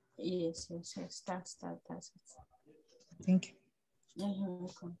 okay. Yes. That's it. Thank you. You're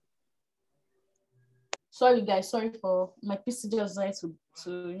welcome. Sorry guys, sorry for my PC just decided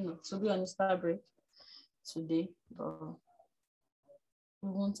to be on the star break today, but we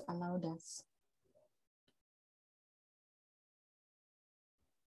won't allow that.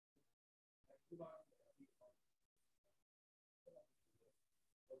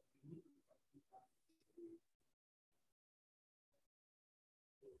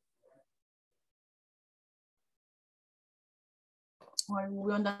 Well,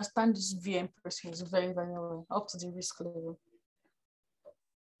 we understand this VM person is very, very well, up to the risk level.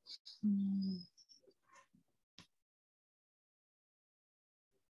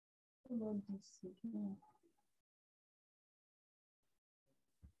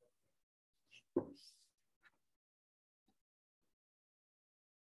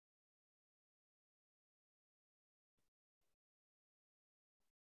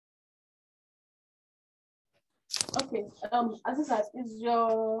 Okay, Azizat, is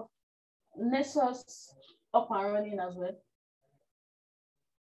your Nexus up and running as well?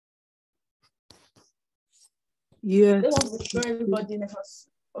 Yes. They want to show everybody Nexus.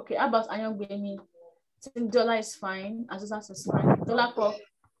 Okay, how about Ayangbemi? Dollar is fine, Azizat is fine. Dollar Pop,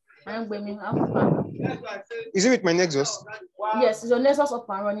 Ayangbemi, is it with my Nexus? Yes, is your Nexus up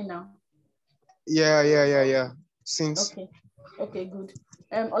and running now? Yeah. Since. Okay, good.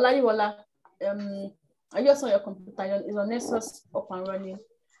 Olaiwola, are you also on your computer? Is your Nexus up and running?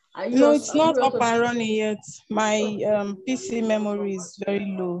 No, it's not up and running yet. My PC memory is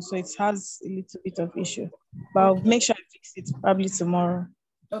very low, so it has a little bit of issue. But I'll make sure I fix it probably tomorrow.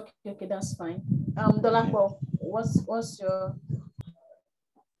 Okay, that's fine. Dolapo, what's your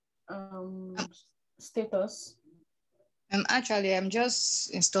status? Actually, I'm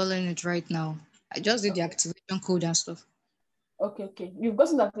just installing it right now. I just did the activation code and stuff. Okay. You've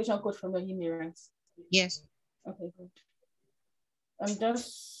gotten the activation code from your email, right? Yes. Okay, good. I'm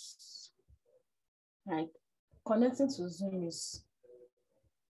just like connecting to Zoom is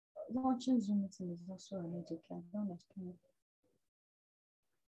launching Zoom meeting is also a major key. I don't understand.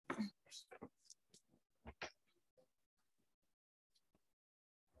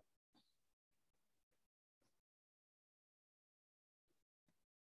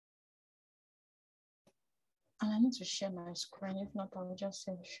 And I need to share my screen. If not, I'll just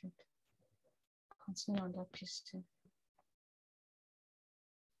say we should continue on that PC.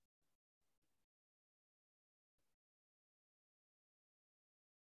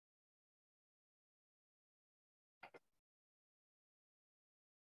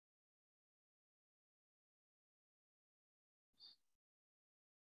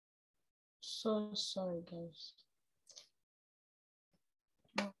 So sorry, guys.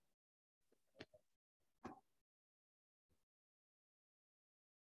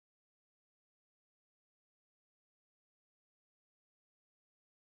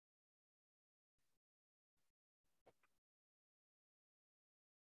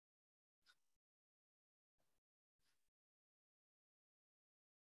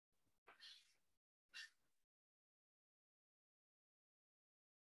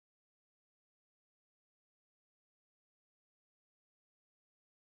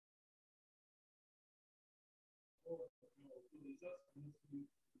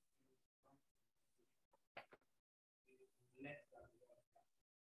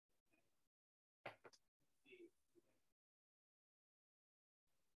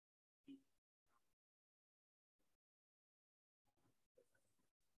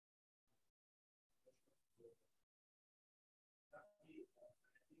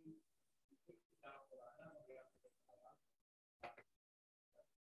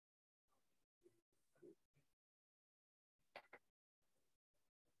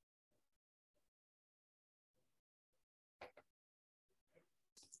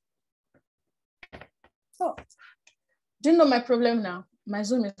 Oh, do you know my problem now? My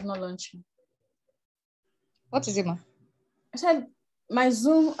Zoom is not launching. What is it, ma? I said my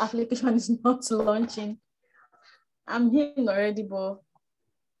Zoom application is not launching. I'm in already, but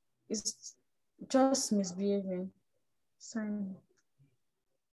it's just misbehaving. Sign.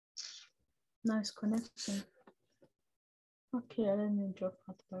 Nice connection. Okay, let me drop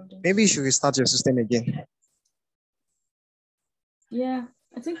out of this. Maybe you should restart your system again. Yeah,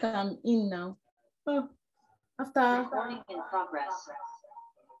 I think I'm in now. Oh, after Recording in progress.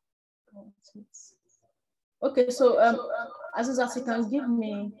 Okay, so as you can give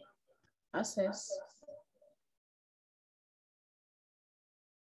me access.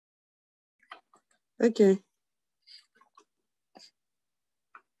 Okay.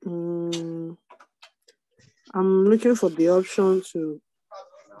 I'm looking for the option to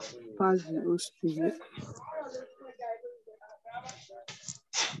pass the host to you.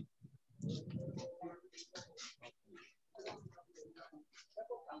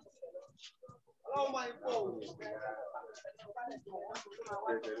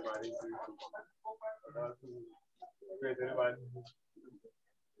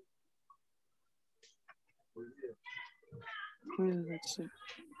 Where is it, sir?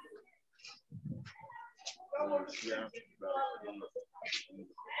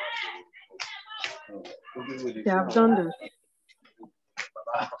 Yeah, I've done that.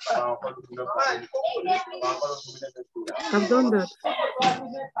 I've done that.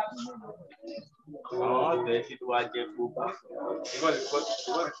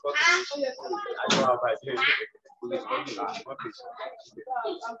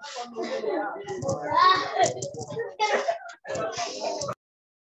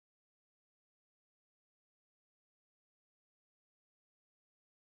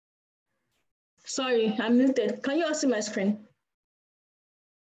 Sorry, I'm muted. Can you all see my screen?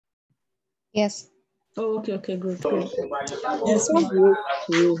 Yes. Oh, okay, good. Yes, ma'am.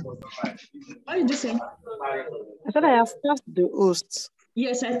 What did you say? I thought I have passed the host.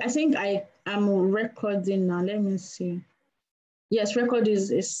 Yes, I think I am recording now. Let me see. Yes, record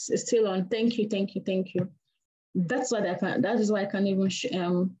is still on. Thank you. That's what I can. That is why I can't even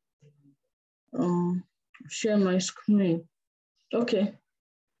share my screen. Okay.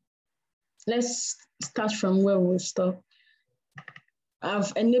 Let's start from where we stop.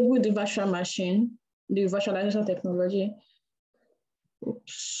 I've enabled the virtual machine, the virtualization technology.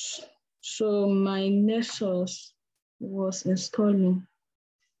 Oops. So my Nexus was installing.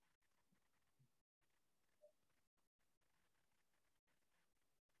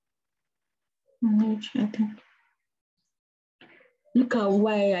 Look at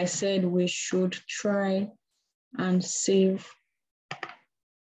why I said we should try and save.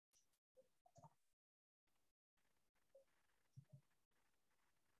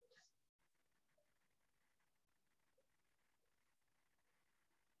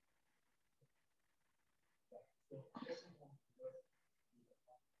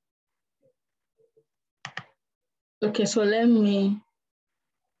 Okay, so let me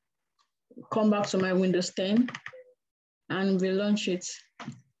come back to my Windows 10 and relaunch it.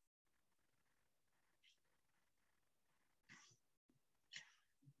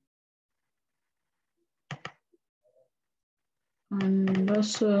 And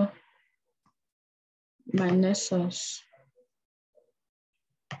also my Nexus.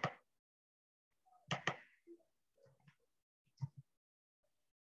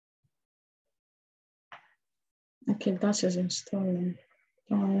 Okay, that is installing.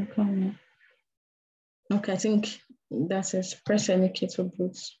 Okay, I think that is press any key to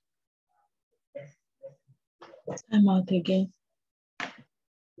boot. I'm out again.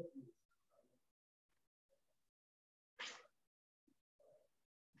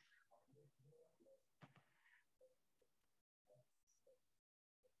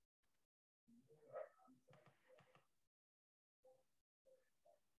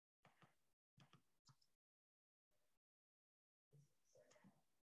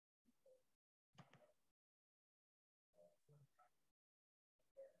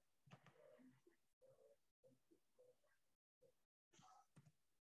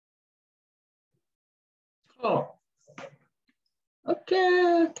 Oh,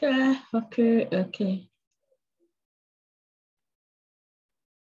 okay.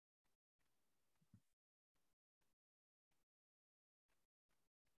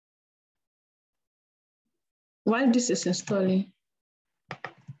 While this is installing,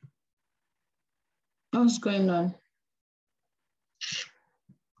 what's going on?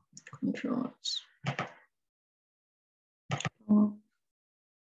 Controls. Oh.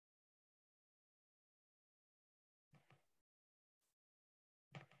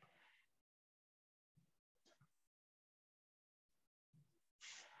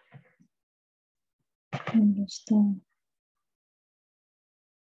 Understand.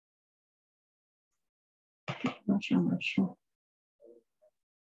 Not sure.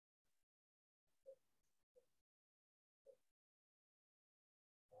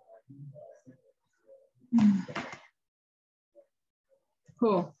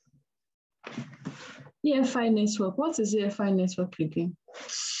 Oh, EFI network. What is EFI network again?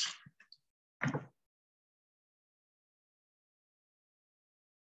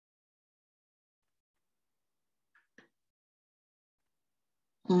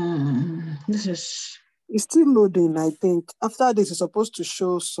 This is... It's still loading, I think. After this, it's supposed to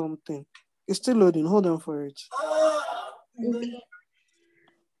show something. It's still loading. Hold on for it. Okay.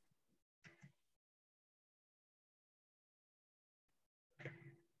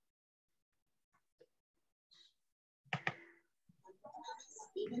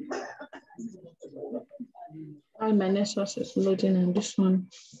 All my network is loading, and this one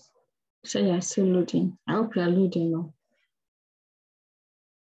say you're still loading. I hope you're loading now.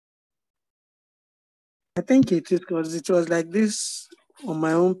 I think it is because it was like this on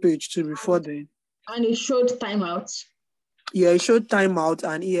my own page too before then. And it showed timeout. Yeah, it showed timeout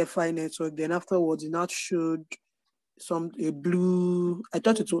and EFI network. Then afterwards, it not showed a blue. I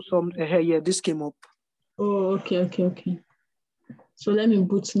thought it was some. Yeah, this came up. Oh, okay. So let me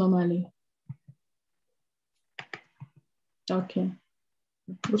boot normally. Okay.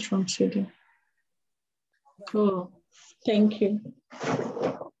 Boot from CD. Oh, thank you.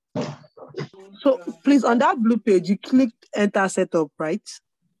 So please, on that blue page, you clicked enter setup, right?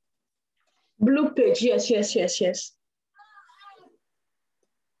 Blue page, yes.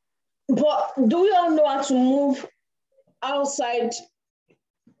 But do we all know how to move outside?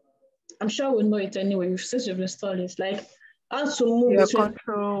 I'm sure we know it anyway, since you've installed it. Like how to move between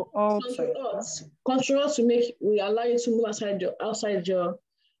control to allow you to move outside your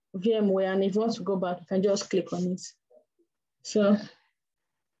VMware, and if you want to go back, you can just click on it.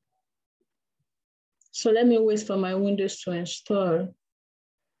 So let me wait for my Windows to install.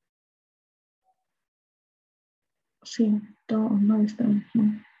 See, don't understand.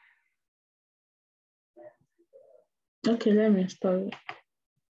 Okay, let me install it.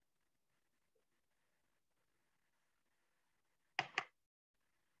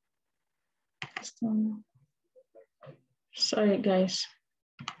 Sorry, guys.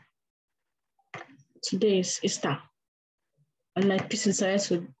 Today is Easter, and my PC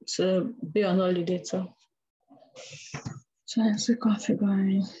decided to be on holiday too. So I'm still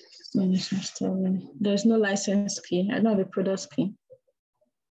configuring. There's no license key. I don't have a product key.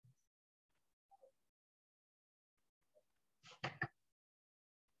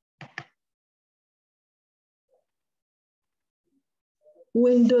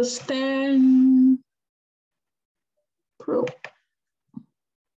 Windows 10 Pro.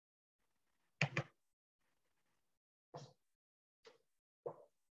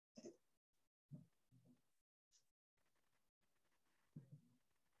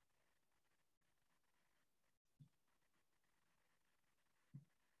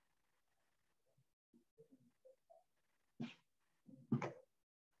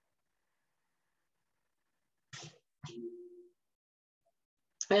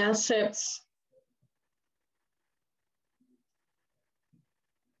 I accept.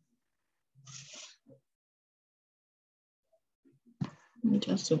 Let me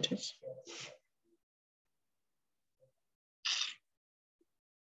just do this.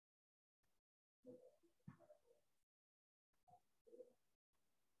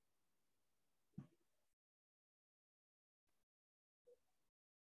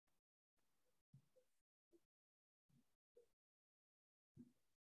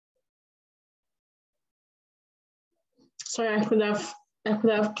 Sorry, I could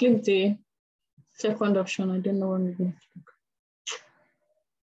have clicked the second option. I didn't know what I'm doing.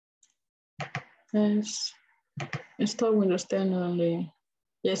 Yes. Install Windows 10 only.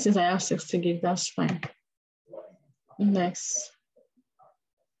 Yes, since I have 60 gig, that's fine. Next.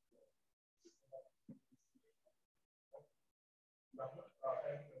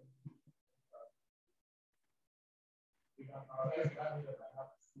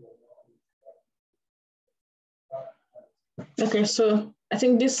 Okay, so I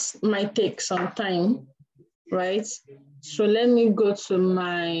think this might take some time, right? So let me go to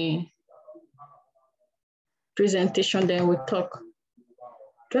my presentation, then we'll talk.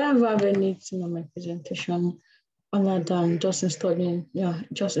 Do I have anything on my presentation other than just installing? Yeah,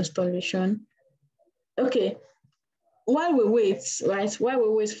 just installation. Okay, while we wait, right? While we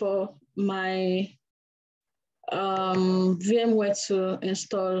wait for my VMware to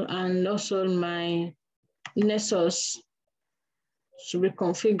install and also my Nessus to be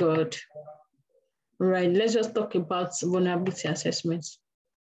configured, right? Let's just talk about vulnerability assessments.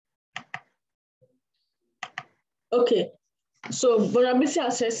 Okay, so vulnerability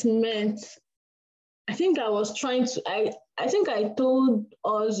assessment, I think I was trying to, I think I told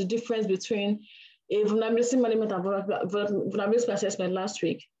us the difference between a vulnerability management and vulnerability assessment last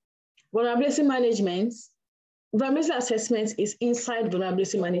week. Vulnerability assessment is inside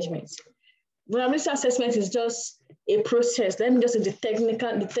vulnerability management. Vulnerability assessment is just a process. Let me just say the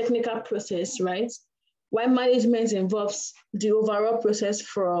technical process, right? While management involves the overall process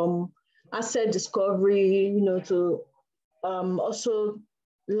from asset discovery, you know, to also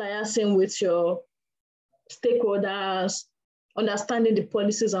liaising with your stakeholders, understanding the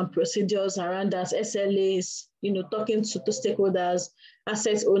policies and procedures around that, SLAs, you know, talking to stakeholders,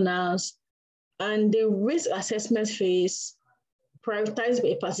 asset owners, and the risk assessment phase prioritized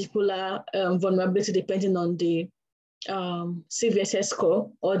a particular vulnerability depending on the CVSS score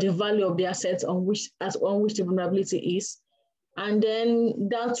or the value of the assets on which the vulnerability is. And then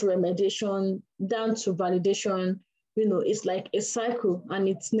down to remediation, down to validation, you know, it's like a cycle and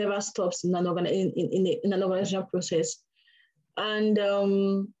it never stops in an organizational process. And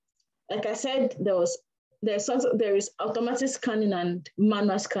like I said, there is automatic scanning and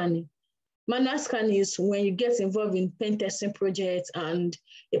manual scanning. Manual scanning is when you get involved in pen testing projects and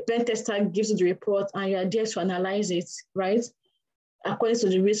a pen tester gives you the report and you're there to analyze it, right? According to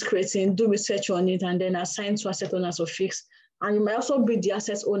the risk rating, do research on it, and then assign to asset owners to fix. And you might also be the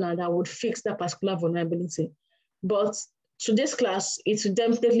asset owner that would fix that particular vulnerability. But today's class, it will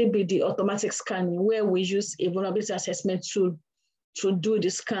definitely be the automatic scanning where we use a vulnerability assessment tool to do the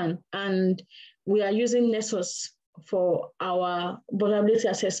scan. And we are using Nessus for our vulnerability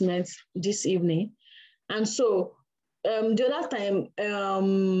assessment this evening. And so the other time,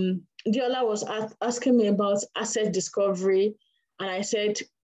 Diola was asking me about asset discovery. And I said,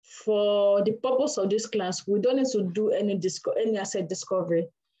 for the purpose of this class, we don't need to do any asset discovery.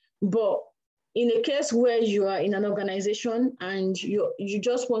 But in a case where you are in an organization and you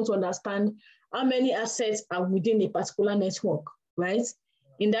just want to understand how many assets are within a particular network, right?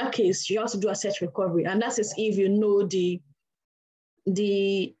 In that case, you have to do asset recovery. And that is if you know the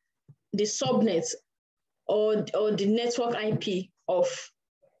subnet or the network IP of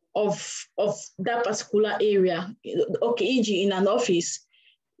that particular area. Okay, e.g. in an office,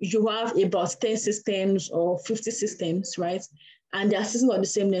 you have about 10 systems or 50 systems, right? And they're sitting on the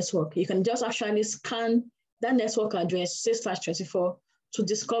same network. You can just actually scan that network address, 6/24, to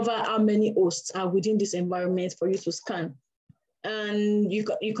discover how many hosts are within this environment for you to scan. And you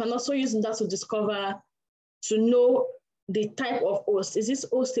can also use that to discover, to know the type of host. Is this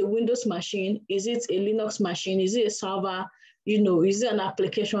host a Windows machine? Is it a Linux machine? Is it a server? You know, is it an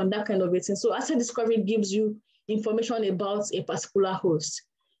application? That kind of thing. So asset discovery gives you information about a particular host,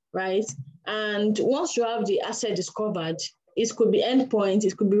 right? And once you have the asset discovered, it could be endpoint,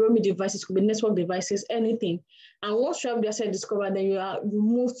 it could be roaming devices, it could be network devices, anything. And once you have the asset discovered, then you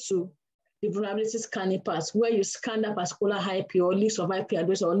move to the vulnerability scanning part, where you scan that particular IP or list of IP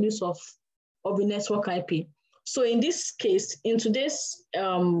address or list of the network IP. So in this case, in today's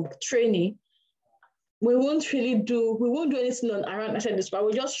training, we won't do anything around asset discovery.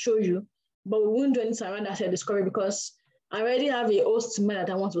 We'll just show you, but we won't do anything around asset discovery because I already have a host that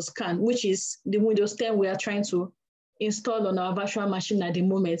I want to scan, which is the Windows 10 we are trying to install on our virtual machine at the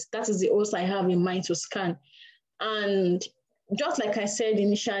moment. That is the host I have in mind to scan. And just like I said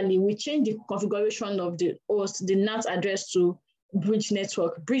initially, we changed the configuration of the host, the NAT address, to bridge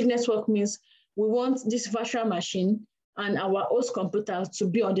network. Bridge network means we want this virtual machine and our host computer to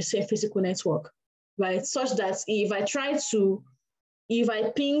be on the same physical network, right? Such that if I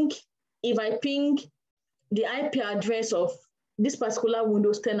ping the IP address of this particular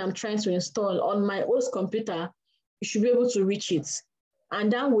Windows 10 I'm trying to install on my host computer, you should be able to reach it.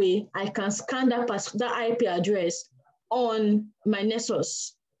 And that way I can scan that IP address on my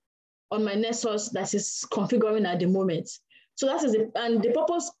Nessus that is configuring at the moment. So that is the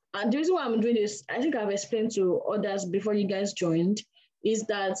purpose, and the reason why I'm doing this, I think I've explained to others before you guys joined, is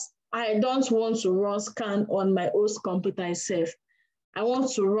that I don't want to run scan on my host computer itself. I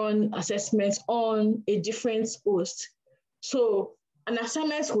want to run assessments on a different host. So an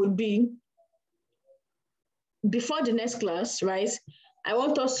assignment would be, before the next class, right? I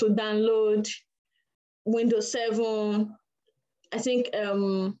want us to download Windows 7. I think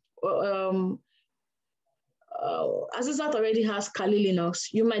Azizat already has Kali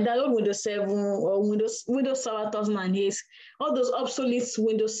Linux. You might download Windows 7 or Windows Server 2008, all those obsolete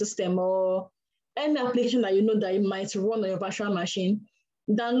Windows system or any application that you know that you might run on your virtual machine.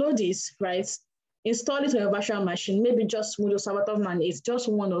 Download it, right? Install it on your virtual machine, maybe just Windows Server 2008, just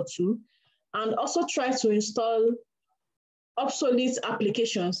one or two. And also try to install obsolete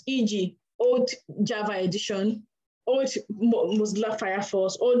applications, e.g. old Java edition, old Mozilla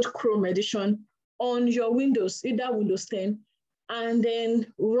Firefox, old Chrome edition on your Windows, either Windows 10, and then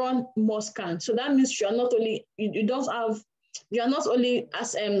run more scan. So that means you're not only, you're not only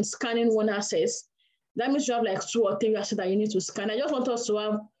scanning one access, that means you have like 2 or 3 assets that you need to scan. I just want us to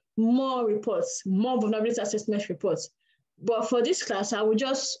have more reports, more vulnerability assessment reports. But for this class, I will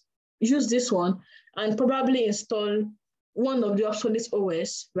just use this one and probably install one of the obsolete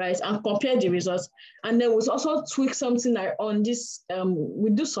OS, right, and compare the results. And then we'll also tweak something on this. We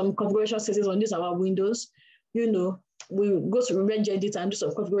do some configuration settings on this our Windows. You know, we go to regedit and do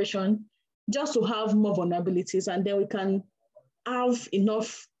some configuration just to have more vulnerabilities, and then we can have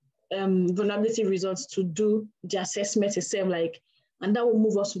enough vulnerability results to do the assessment itself, and that will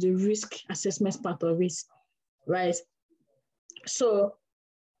move us to the risk assessment part of it, right? So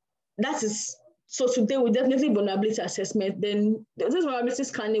that is. So today we definitely vulnerability assessment. Then this vulnerability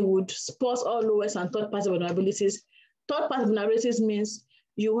scanning would spot all OS and third-party vulnerabilities. Third-party vulnerabilities means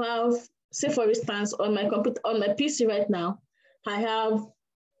you have, say for instance, on my computer, on my PC right now, I have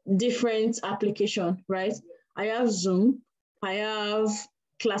different applications, right? I have Zoom, I have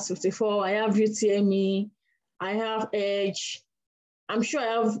Class 54, I have UTME, I have Edge. I'm sure I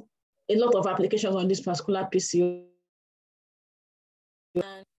have a lot of applications on this particular PC.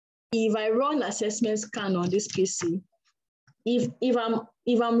 If I run assessment scan on this PC, if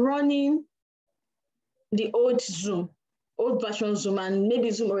I'm running the old version Zoom, and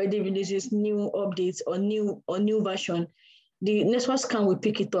maybe Zoom already releases new updates or new version, the network scan will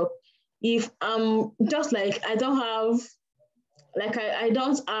pick it up. If just like I don't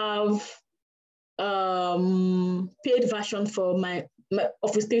have paid version for my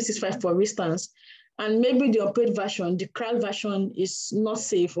Office 365, for instance, and maybe the unpaid version, the cracked version is not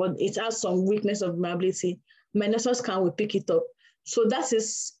safe, or it has some weakness of vulnerability, my network scan will pick it up. So that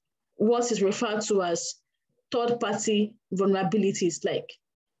is what is referred to as third-party vulnerabilities. Like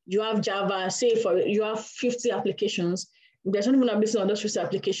you have Java, say you have 50 applications. If there's any vulnerability on those 50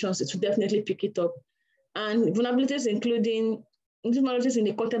 applications, it will definitely pick it up. And vulnerabilities including vulnerabilities in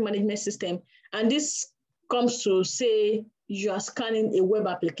the content management system. And this comes to, say, you are scanning a web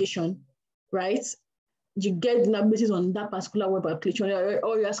application, right? You get vulnerabilities on that particular web application,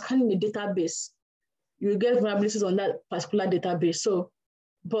 or you are scanning a database, you get vulnerabilities on that particular database. So,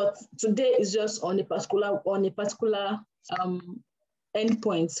 but today is just on a particular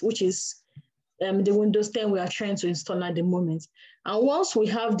endpoint, which is the Windows 10 we are trying to install at the moment. And once we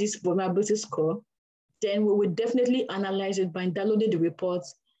have this vulnerability score, then we will definitely analyze it by downloading the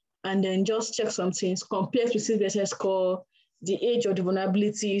reports and then just check some things, compare to CVSS score, the age of the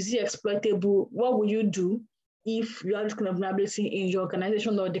vulnerability, is it exploitable? What will you do if you have this kind of vulnerability in your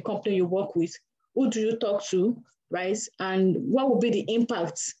organization or the company you work with? Who do you talk to, right? And what will be the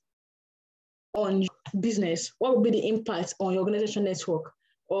impact on your business? What will be the impact on your organization network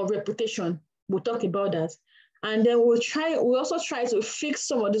or reputation? We'll talk about that. And then we'll also try to fix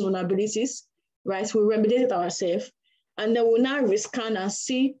some of these vulnerabilities, right? We'll remediate it ourselves. And then we'll now rescan and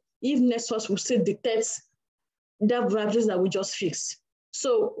see if networks will still detect that vulnerabilities that we just fixed.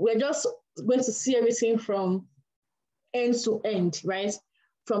 So we're just going to see everything from end to end, right?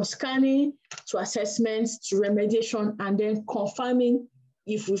 From scanning to assessments to remediation, and then confirming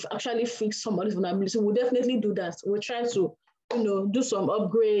if we've actually fixed some of these vulnerabilities. We'll definitely do that. We'll try to, do some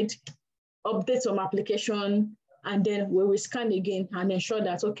upgrade, update some application, and then we'll scan again and ensure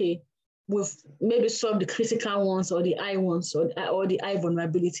that, okay, we've maybe solved the critical ones or the I ones or the I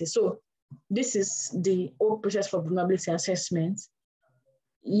vulnerability. So this is the whole process for vulnerability assessment.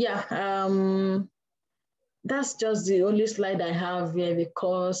 Yeah, that's just the only slide I have here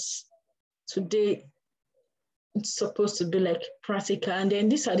because today it's supposed to be like practical. And then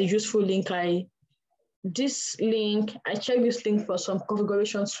these are the useful link. I checked this link for some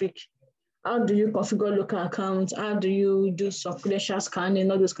configuration trick. How do you configure local accounts? How do you do some credential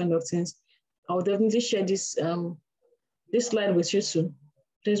scanning, all those kind of things? I'll definitely share this slide with you soon.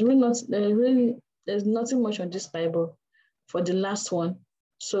 there's nothing much on this Bible for the last one.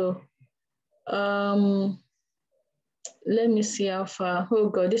 So let me see how far. Oh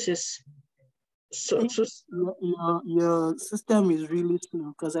God, this is so your system is really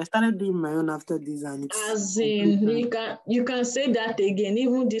slow because I started doing my own after this and it's as in you can say that again,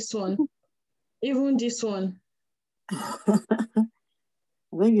 even this one. I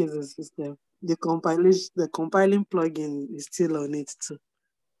think it's a system. The compiling plugin is still on it too.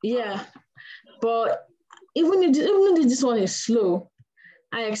 Yeah, but even if this one is slow,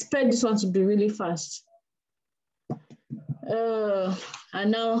 I expect this one to be really fast.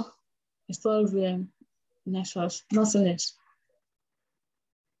 And now it's all next was nothing else.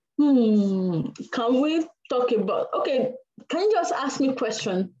 Can we talk about, okay, can you just ask me a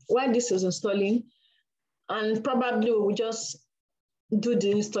question why this is installing? And probably we'll just do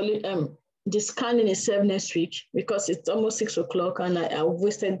the scanning itself next week because it's almost 6 o'clock and I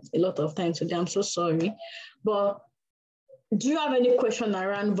wasted a lot of time today. I'm so sorry. But do you have any question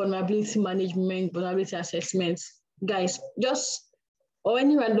around vulnerability management, vulnerability assessment? Guys, or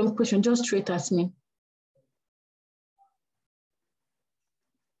any random question, just straight at me.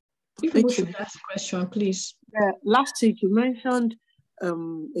 If you should ask a question, please. Last week you mentioned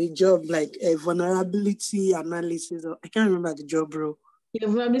a job like a vulnerability analysis. I can't remember the job role. Yeah,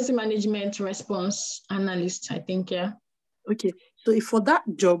 vulnerability management response analyst, I think, yeah. Okay, so if for that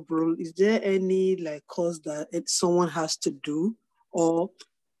job role, is there any course that someone has to do, or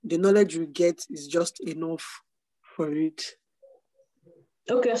the knowledge you get is just enough for it?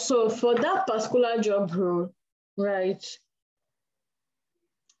 Okay, so for that particular job role, right?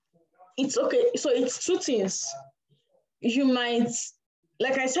 It's okay. So it's two things. You might,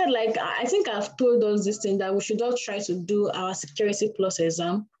 like I said, I think I've told us this thing that we should all try to do our Security Plus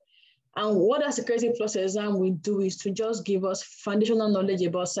exam. And what our Security Plus exam will do is to just give us foundational knowledge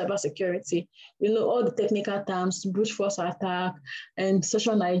about cybersecurity. All the technical terms, brute force attack, and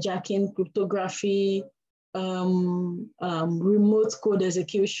session hijacking, cryptography, remote code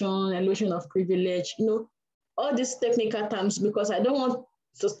execution, elevation of privilege, all these technical terms, because I don't want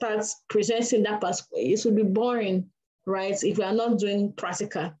to start presenting that it will be boring, right? If we are not doing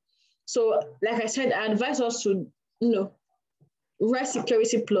practical. So like I said, I advise us to, write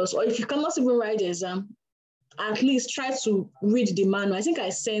Security Plus, or if you cannot even write the exam, at least try to read the manual. I think I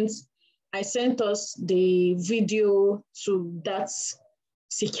sent us the video to that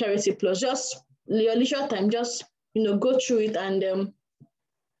Security Plus. Just your leisure time, just go through it and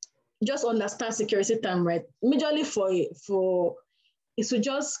just understand security term, right? Majorly for it to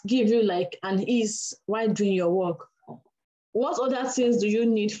just give you an ease while doing your work. What other things do you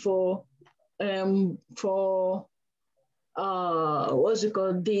need for what's it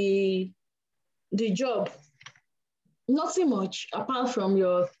called, the job? Nothing much apart from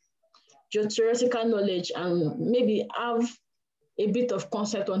your theoretical knowledge and maybe have a bit of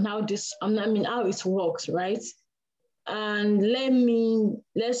concept on how how it works, right? And let me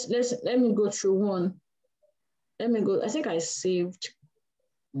go through one. Let me go. I think I saved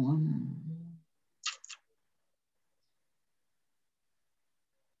one.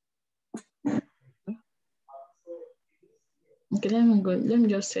 Okay, let me go. Let me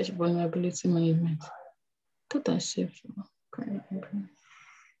just search vulnerability management. I thought I saved one.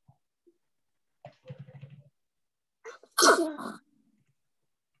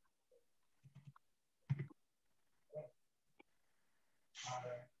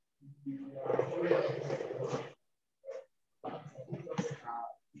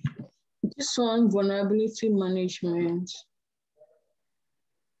 This one, vulnerability management.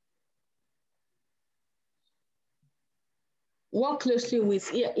 Work closely with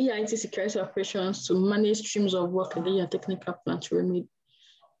EIT security operations to manage streams of work and your technical plan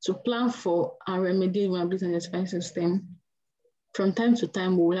to plan for and remediate vulnerability and identifying system. From time to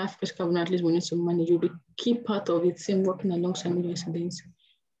time, we will have critical vulnerabilities we need to manage. It will be key part of the team working alongside major incidents.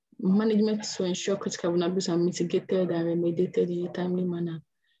 Management to ensure critical vulnerabilities are mitigated and remediated in a timely manner.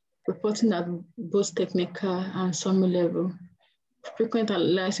 Reporting at both technical and summary level. Frequent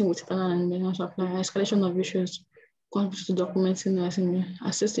liaising with internal and maintenance supply, escalation of issues, contribute to documenting,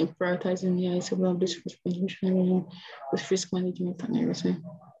 assisting, prioritizing the IC vulnerabilities with risk management and everything.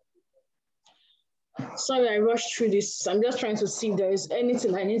 Sorry, I rushed through this. I'm just trying to see if there is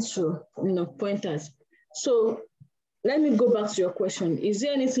anything I need to point at. So let me go back to your question. Is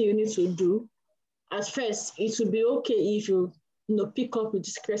there anything you need to do? At first, it would be okay if you pick up with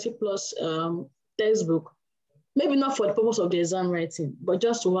the Security Plus textbook. Maybe not for the purpose of the exam writing, but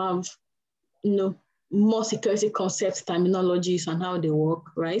just to have more security concepts, terminologies, and how they work,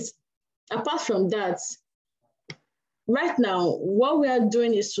 right? Apart from that, right now, what we are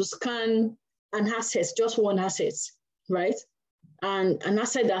doing is to scan an asset, just one asset, right? And an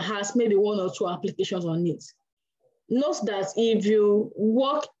asset that has maybe one or two applications on it. Note that if you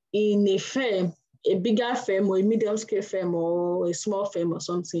work in a firm, a bigger firm or a medium scale firm or a small firm or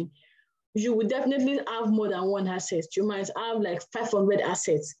something, you will definitely have more than one asset. You might have like 500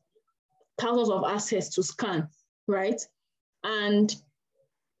 assets, thousands of assets to scan, right? And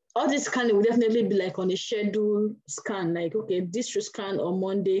all this scanning will definitely be like on a scheduled scan, like, okay, this should scan on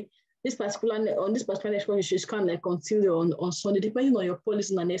Monday, this particular network you should scan like until on Sunday, depending on your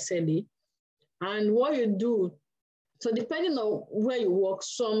policy and SLA. And what you do, so depending on where you work,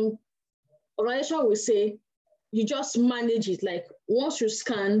 some organization will say you just manage it. Like once you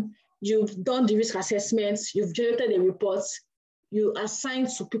scan, you've done the risk assessments, you've generated the reports, you assign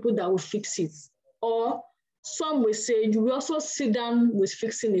to people that will fix it. Or some will say you will also sit down with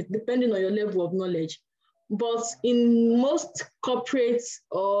fixing it, depending on your level of knowledge. But in most corporates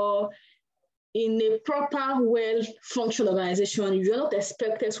or in a proper, well-functioned organization, you're not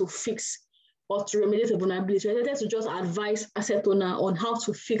expected to fix or to remediate the vulnerability. You're expected to just advise asset owner on how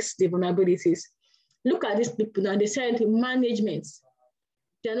to fix the vulnerabilities. Look at these people now, they said management.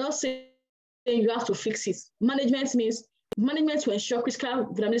 They're not saying you have to fix it. Management means management to ensure critical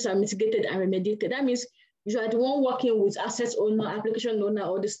vulnerabilities are mitigated and remediated. That means you are the one working with asset owner, application owner,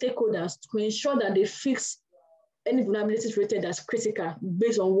 or the stakeholders to ensure that they fix any vulnerabilities rated as critical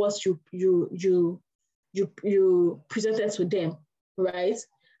based on what you presented to them, right?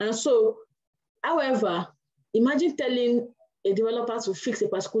 And so, however, imagine telling a developer to fix a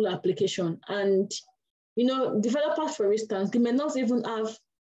particular application, and developers, for instance, they may not even have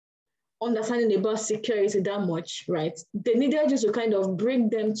understanding about security that much, right? They needed you to kind of bring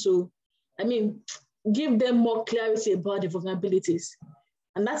them to, give them more clarity about the vulnerabilities.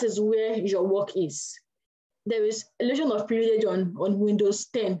 And that is where your work is. There is a legion of privilege on Windows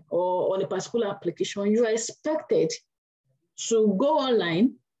 10 or on a particular application. You are expected to go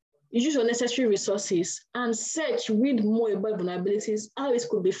online, use your necessary resources, and search, read more about vulnerabilities, how it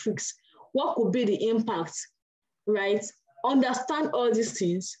could be fixed, what could be the impact, right? Understand all these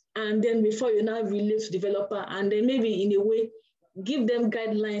things, and then before you now relate to developer, and then maybe in a way, give them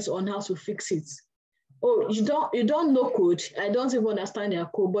guidelines on how to fix it. Oh, you don't know code, I don't even understand their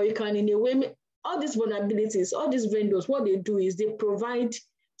code, but you can in a way, all these vulnerabilities, all these vendors, what they do is they provide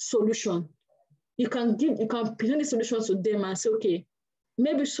solution. You can present the solution to them and say, okay,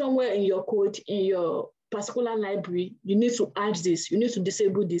 maybe somewhere in your code, in your particular library, you need to add this, you need to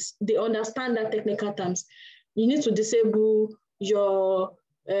disable this. They understand that technical terms. You need to disable your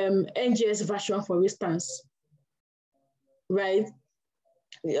NGS version, for instance, right?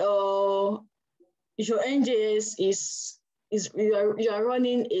 Your NGS is you are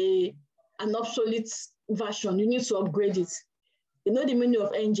running an obsolete version. You need to upgrade it. You know the meaning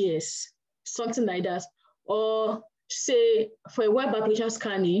of NGS, something like that. Or say for a web application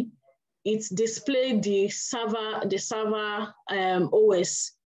scanning, it displays the server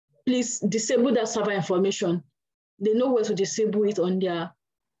OS. Please disable that server information. They know where to disable it on their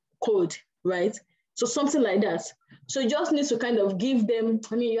code, right? So something like that. So you just need to kind of give them,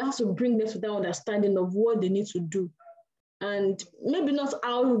 you have to bring them to that understanding of what they need to do. And maybe not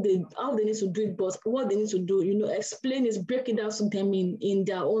how they need to do it, but what they need to do, explain is break it down to them in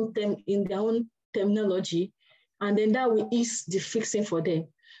their own terminology, and then that will ease the fixing for them.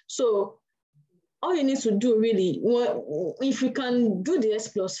 So all you need to do really, if you can do the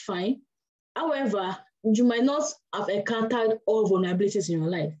S+, fine. However, you might not have encountered all vulnerabilities in your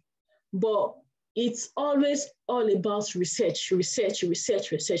life, but it's always all about research. There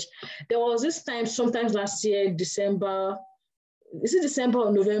was this time, sometimes last year, December, is it December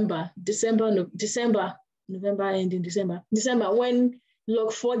or November? November ending December, when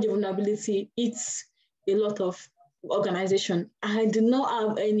Log4j vulnerability hits a lot of organization. I did not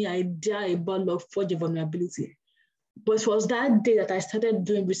have any idea about Log4j vulnerability. But it was that day that I started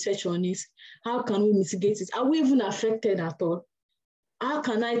doing research on it. How can we mitigate it? Are we even affected at all? How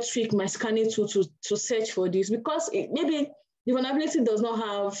can I tweak my scanning tool to search for this? Because maybe the vulnerability does not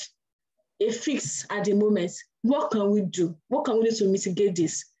have a fix at the moment. What can we do? What can we do to mitigate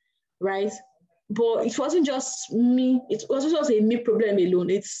this, right? But it wasn't just me. It wasn't just a me problem alone.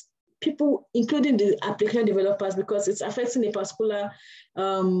 It's people, including the application developers, because it's affecting a particular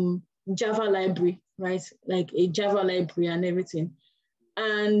Java library, right? Like a Java library and everything.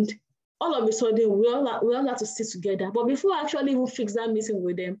 And all of a sudden, we all have to sit together. But before I actually even fix that meeting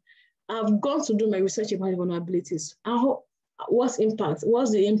with them, I've gone to do my research about vulnerabilities. What's the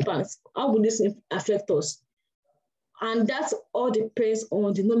impact? How will this affect us? And that all depends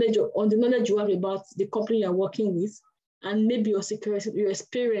on the knowledge you have about the company you're working with, and maybe your security, your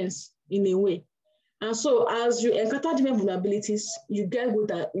experience in a way. And so as you encounter different vulnerabilities, you get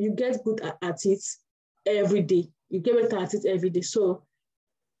good at it every day. You get better at it every day. So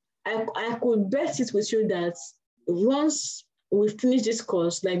I could bet it with you that once we finish this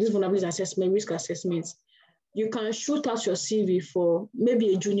course, like this vulnerability assessment, risk assessment, you can shoot out your CV for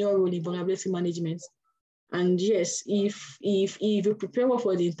maybe a junior role in vulnerability management. And yes, if you prepare well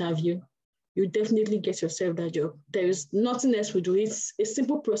for the interview, you definitely get yourself that job. There is nothing else we do. It's a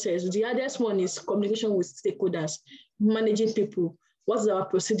simple process. The hardest one is communication with stakeholders, managing people. What's our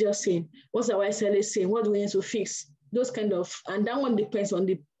procedure saying? What's our SLA saying? What do we need to fix? Those kind of, and that one depends on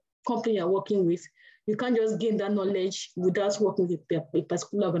the company you're working with. You can't just gain that knowledge without working with a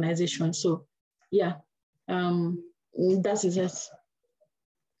particular organization. So yeah, that is it.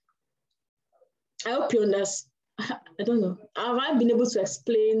 I hope you understand. I don't know. Have I been able to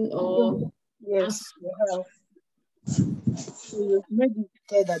explain or? Yes, you have. You made it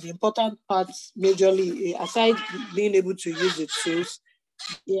clear that the important parts, majorly, aside being able to use the tools,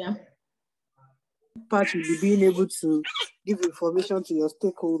 yeah, part will be being able to give information to your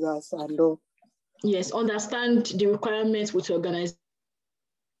stakeholders and all. Yes, understand the requirements with your organization.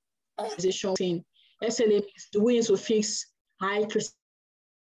 SLA means, do we need to fix high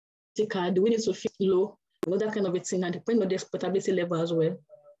critical? Do we need to fix low? That kind of a thing, and depending on the exploitability level as well.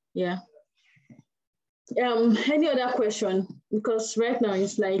 Yeah. Any other question? Because right now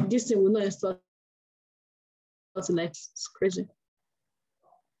it's like this thing will not install. Like it's crazy.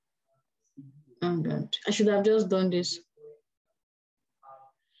 Oh God, I should have just done this.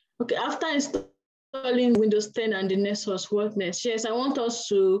 Okay, after installing Windows 10 and the Nexus WordNet, yes, I want us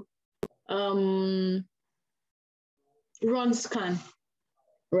to run scan,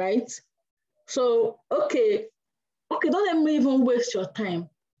 right? So, okay, don't let me even waste your time.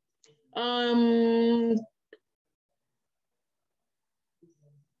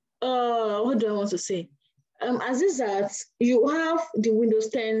 What do I want to say? As is that you have the Windows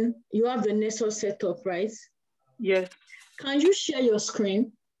 10, you have the Nexus setup, right? Yes. Can you share your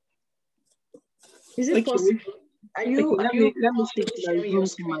screen? Is it possible? Let me take my room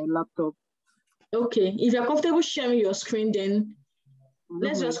to my laptop. Okay, if you're comfortable sharing your screen, then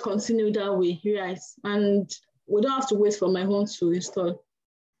let's just continue that way, right? And we don't have to wait for my own to install.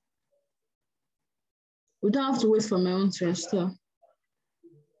 We don't have to wait for my own to install.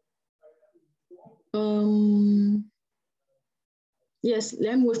 Yes,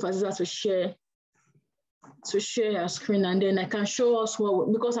 let me wait for Aziza to share your screen, and then I can show us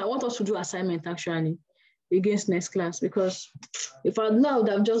what, because I want us to do assignment actually against next class, because if I would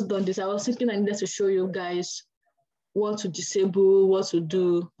have just done this, I was thinking I needed to show you guys what to disable, what to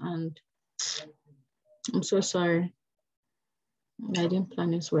do, and I'm so sorry. I didn't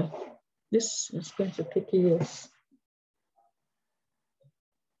plan this well. This is going to take years.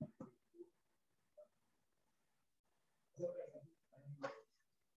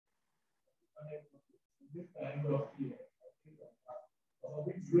 I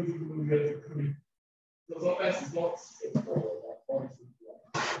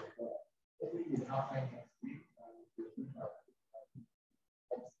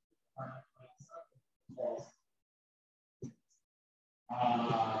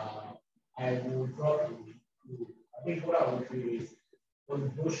will drop you. I think what I will do is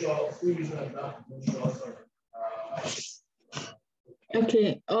still using that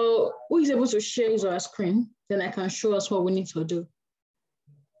okay. Who is able to share his or her screen? Then I can show us what we need to do.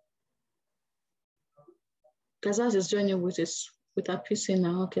 Kazaz is joining with our PC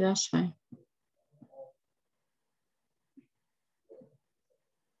now. Okay, that's fine.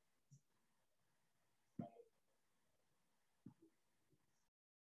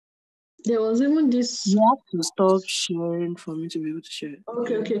 There was even this. You have to stop sharing for me to be able to share.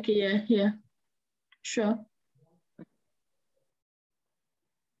 Okay, yeah. Sure.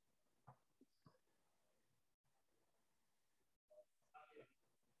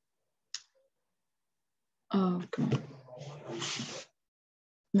 Okay.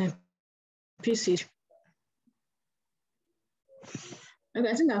 My PC. Okay,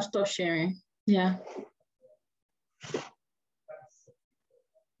 I think I've stopped sharing. Yeah.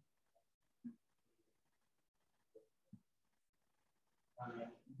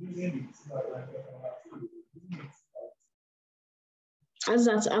 As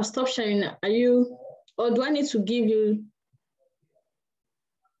that I've stopped sharing, are you, or do I need to give you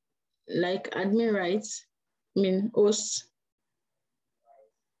like admin rights? I mean, host.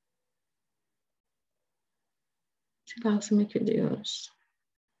 I have to make it the host.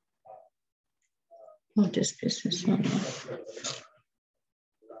 Not this business one.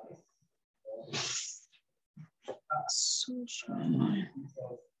 I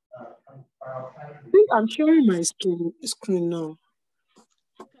think I'm sharing my screen now.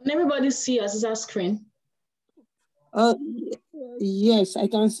 Can everybody see Aziza's screen? Yes, I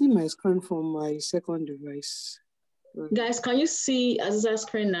can see my screen from my second device. Guys, can you see Aziza's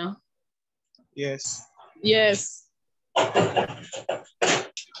screen now? Yes. Yes.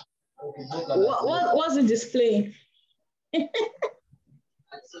 What's the display?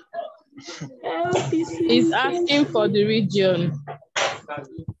 He's asking for the region.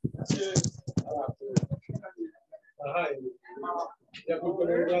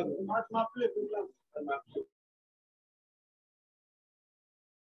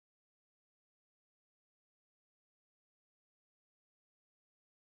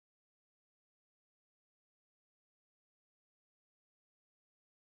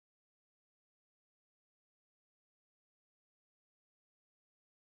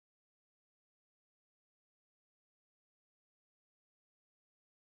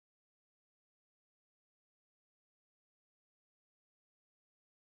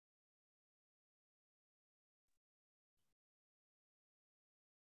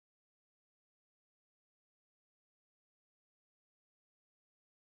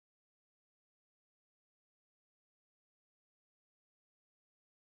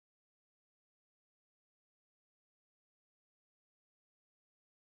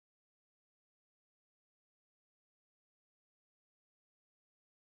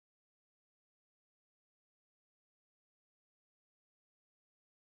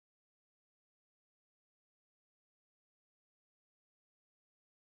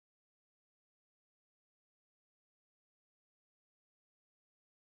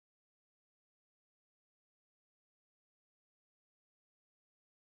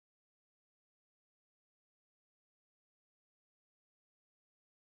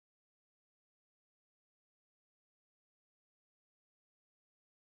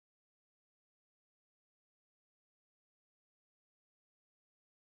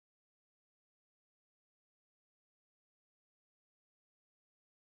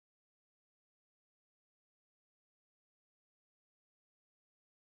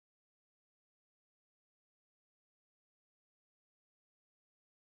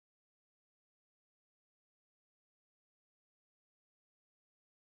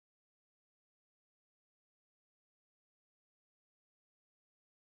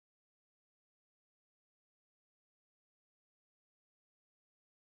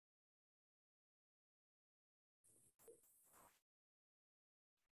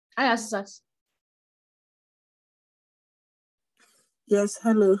 Hi, Azizat. Yes,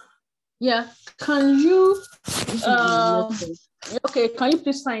 hello. Yeah, can you, okay, can you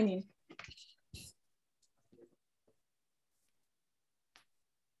please sign in?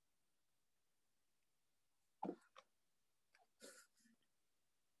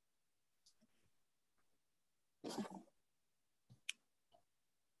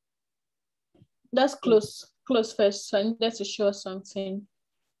 That's close first, so I needed to show something.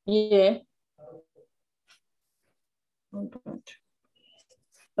 Yeah.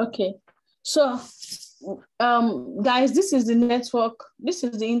 Okay, so guys, this is the network, this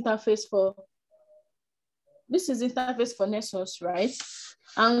is the interface for Nessus, right?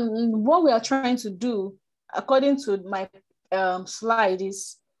 And what we are trying to do, according to my slide,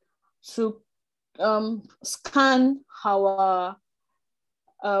 is to scan our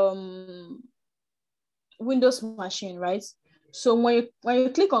Windows machine, right? So when you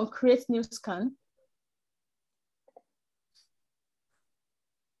click on create new scan,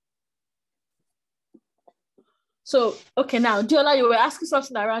 so okay, now Diola, you were asking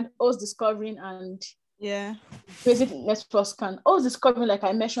something around host discovering and basic network scan. Host discovering, like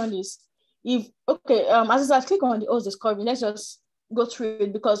I mentioned, is if as I click on the host discovery, let's just go through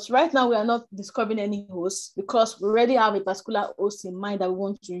it, because right now we are not discovering any hosts because we already have a particular host in mind that we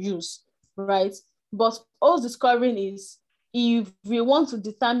want to use, right? But host discovering is if we want to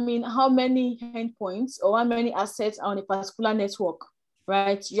determine how many endpoints or how many assets are on a particular network,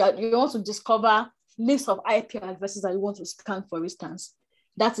 right? You want to discover list of IP addresses that you want to scan, for instance.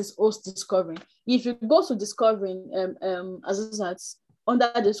 That is host discovering. If you go to discovering, as that's under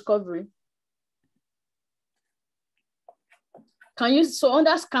discovery, can you, so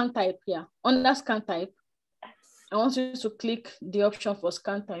under scan type here, under scan type, I want you to click the option for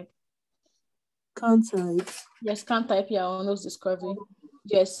scan type. Scan type. Yes, scan type here on host discovery.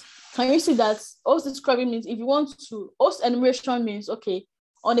 Yes. Can you see that host discovery means if you want to, host enumeration means, okay,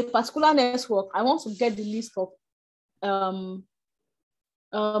 on a particular network, I want to get the list of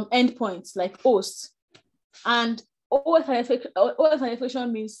endpoints like hosts. And OS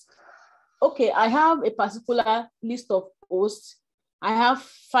identification means okay, I have a particular list of hosts. I have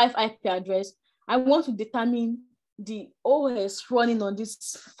 5 IP address. I want to determine the OS running on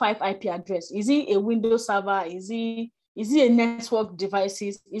this 5 IP address. Is it a Windows server? Is it a network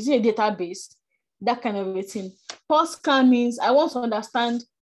devices? Is it a database? That kind of a thing. Port scan means I want to understand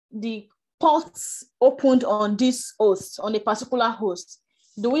the ports opened on this host, on a particular host.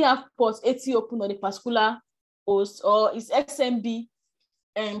 Do we have port 80 open on a particular host, or is XMB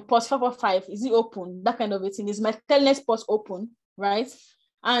port 545, is it open? That kind of a thing. Is my telnet port open, right?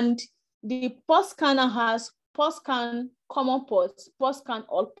 And the port scanner has port scan common ports, port scan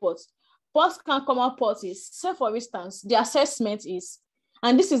all ports. Port scan common ports is, say for instance, the assessment is,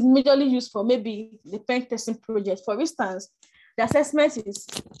 and this is majorly used for maybe the pen testing project. For instance, the assessment is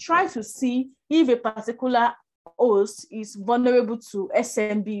try to see if a particular host is vulnerable to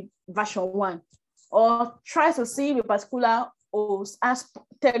SMB version 1, or try to see if a particular host has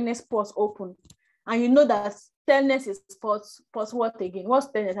telnet ports open. And you know that telnet is port what again? What's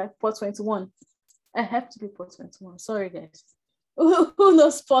telnet? Port 21. I have to be port 21. Sorry, guys. Who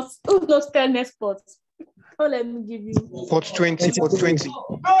knows ports? Who knows telnet ports? Oh, let me give you port 20. Port 20.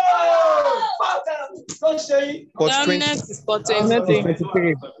 Port 20. Port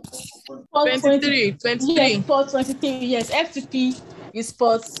 23. Port 23. Yes, port 23. Yes, FTP is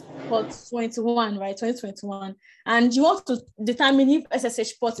port 21, right? 2021. And you want to determine if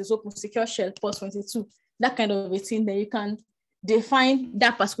SSH port is open, secure shell port 22. That kind of a thing. Then you can define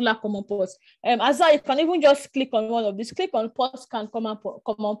that particular common port. As you can even just click on one of these. Click on port scan common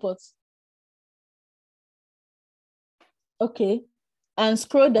ports. Okay, and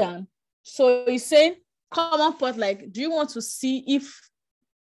scroll down. So it's saying common port, like, do you want to see if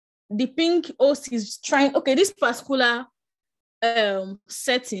the ping host is trying, okay, this particular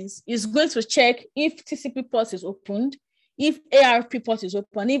settings is going to check if TCP port is opened, if ARP port is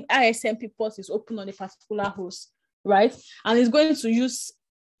open, if ISMP port is open on a particular host, right? And it's going to use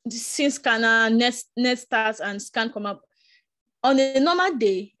the scene scanner, NetStars, and scan command. On a normal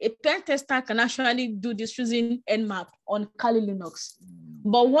day, a pen tester can actually do this using Nmap on Kali Linux.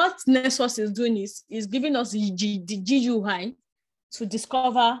 But what Nessus is doing is giving us the GUI to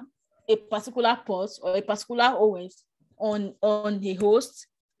discover a particular port or a particular OS on a host,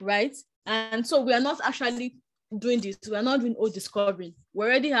 right? And so we are not actually doing this. We are not doing host discovery. We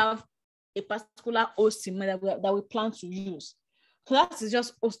already have a particular host in mind that we plan to use. So that is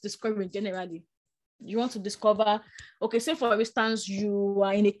just host discovery generally. You want to discover, okay, say for instance, you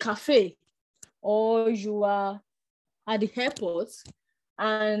are in a cafe or you are at the airport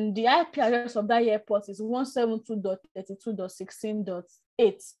and the IP address of that airport is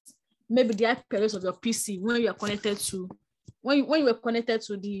 172.32.16.8. Maybe the IP address of your PC when you are connected to, when you were connected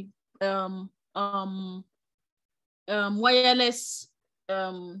to the wireless,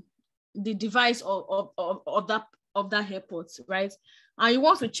 the device of that airport, right? And you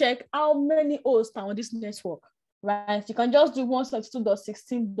want to check how many hosts are on this network, right? You can just do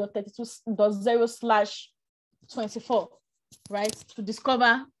 172.16.0/24, right? To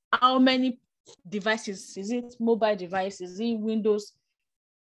discover how many devices, is it mobile devices, is it Windows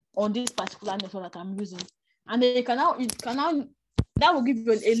on this particular network that I'm using. And then you can now, that will give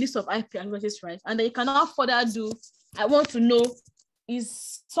you a list of IP addresses, right? And then you can now further do, I want to know,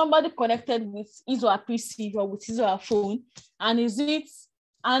 is somebody connected with his or her PC or with his or her phone? And is it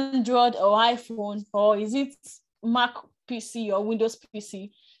Android or iPhone, or is it Mac PC or Windows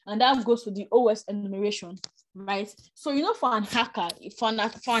PC? And that goes to the OS enumeration, right? So, you know, for an hacker, if an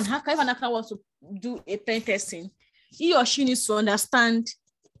hacker wants to do a pen testing, he or she needs to understand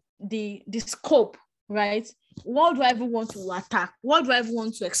the scope, right? What do I even want to attack? What do I even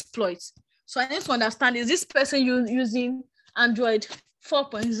want to exploit? So I need to understand, is this person using Android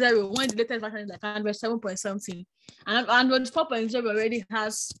 4.0 when the latest version is like Android 7.something, and Android 4.0 already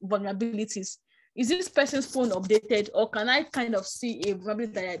has vulnerabilities? Is this person's phone updated, or can I kind of see a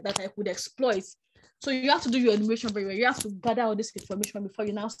vulnerability that I could exploit? So you have to do your enumeration very well. You have to gather all this information before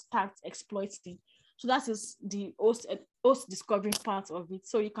you now start exploiting. So that is the host discovery part of it.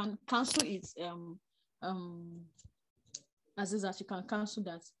 So you can cancel it. As is that you can cancel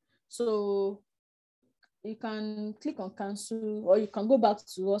that. So you can click on cancel, or you can go back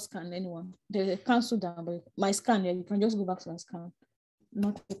to scan anyone. There's a cancel down, but my scan, yeah, you can just go back to the scan.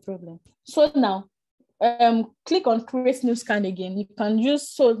 Not a problem. So now, click on create new scan again. You can use,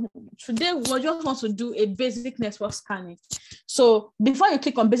 so today we just want to do a basic network scanning. So before you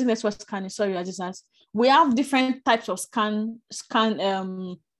click on basic network scanning, sorry, I just asked, we have different types of scanning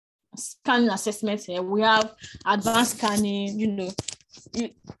assessments here. We have advanced scanning, you know,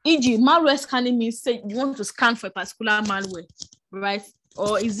 e.g. malware scanning means say you want to scan for a particular malware, right?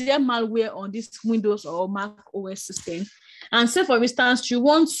 or is there malware on this Windows or Mac OS system? And say, for instance, you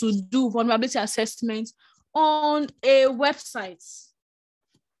want to do vulnerability assessment on a website,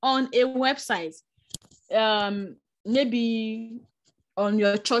 maybe on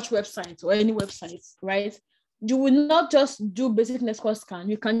your church website or any website, right? You will not just do basic network scan.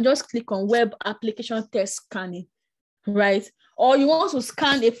 You can just click on web application test scanning, right? Or you want to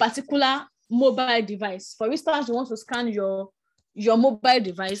scan a particular mobile device. For instance, you want to scan your mobile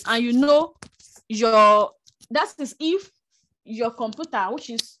device, and that is if your computer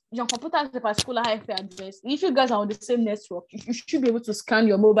has a particular IP address. If you guys are on the same network, you should be able to scan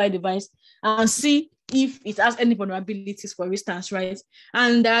your mobile device and see if it has any vulnerabilities, for instance, right?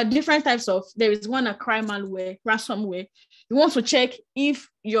 And there are different types there is one, a crime malware, ransomware. You want to check if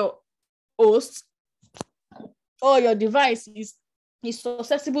your host or your device is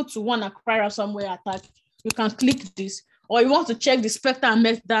susceptible to one acquire ransomware attack. You can click this. Or you want to check the Spectre and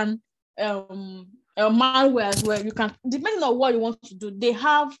Meltdown malware as well. You can, depending on what you want to do, they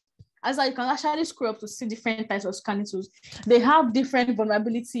have, you can actually scroll up to see different types of scanning tools. They have different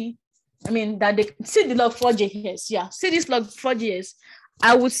vulnerability. That they see the log4j. Yeah, see this log4j.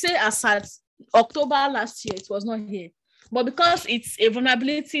 I would say as at October last year, it was not here. But because it's a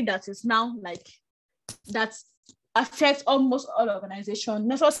vulnerability that is now that affects almost all organizations,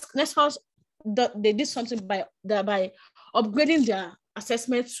 Nessus, they did something by upgrading their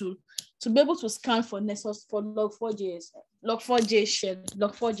assessment tool to be able to scan for Nessus for log4j,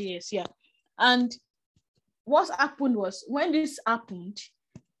 yeah. And what happened was, when this happened,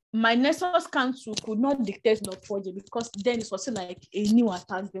 my Nessus scan tool could not detect log4j because then it was like a new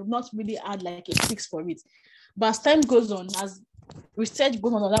attack. They've not really had a fix for it. But as time goes on, as research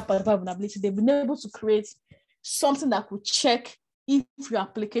goes on that particular vulnerability, they've been able to create something that could check if your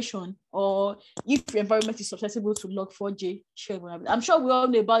application or if your environment is susceptible to log4j share vulnerability. I'm sure we all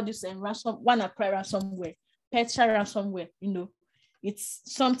know about this WannaCry ransomware, Petra ransomware. It's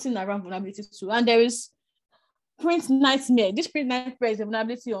something around vulnerability too. And there is Print Nightmare. This Print Nightmare is a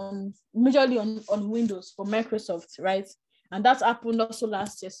vulnerability majorly on Windows for Microsoft, right? And that happened also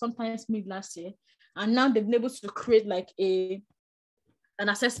last year, sometimes mid last year. And now they've been able to create an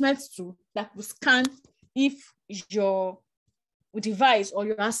assessment tool that will scan if your device or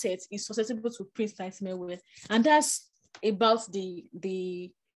your asset is susceptible to Print Nightmare. And that's about the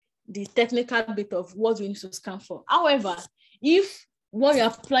technical bit of what we need to scan for. However, if what you're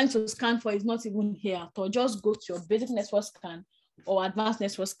planning to scan for is not even here, or just go to your basic network scan or advanced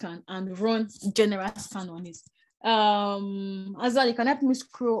network scan and run general scan on it. Azal, you can help me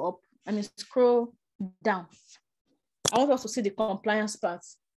scroll down. I want us to see the compliance part.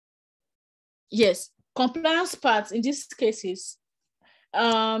 Yes, compliance part in these cases,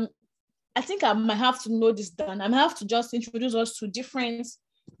 I think I might have to know this down. I might have to just introduce us to different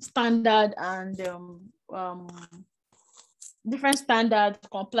standard and different standard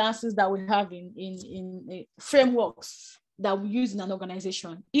compliances that we have in frameworks that we use in an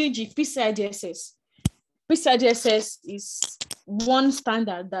organization, e.g. PCI DSS. PCI DSS is one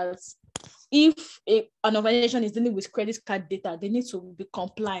standard that if an organization is dealing with credit card data, they need to be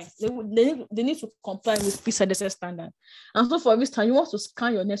compliant. They need to comply with PCI DSS standard. And so for instance, you want to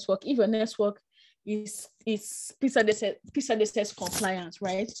scan your network. If your network is PCI DSS compliant,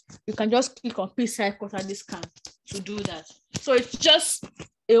 right? You can just click on PCI quarterly scan to do that. So it's just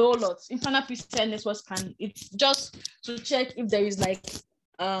a whole lot. Internal PCI network scan, it's just to check if there is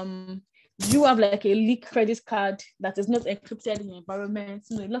you have a leak credit card that is not encrypted in your environment.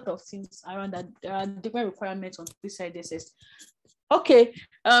 A lot of things around that. There are different requirements on PCI DSS. Okay,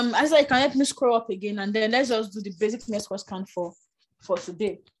 as I can help me scroll up again, and then let's just do the basic network scan for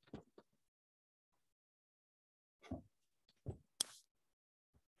today.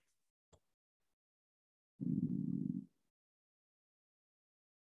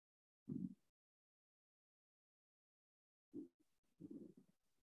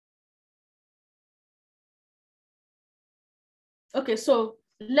 Okay, so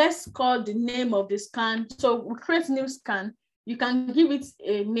let's call the name of the scan. So we create new scan. You can give it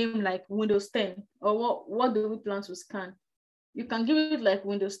a name like Windows 10, or what do we plan to scan? You can give it like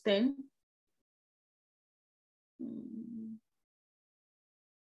Windows 10.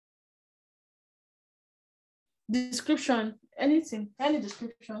 Description, anything, any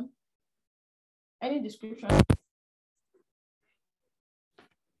description.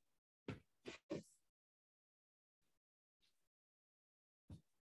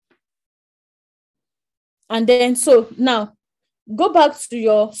 And then, so now go back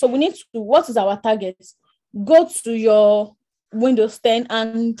to we need to, what is our target? Go to your Windows 10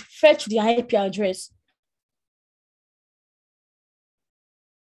 and fetch the IP address.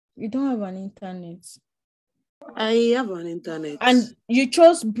 You don't have an internet. I have an internet. And you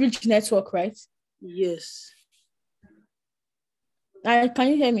chose bridge network, right? Yes. Can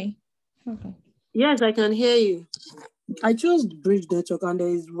you hear me? Okay. Yes, I can hear you. I chose bridge network and there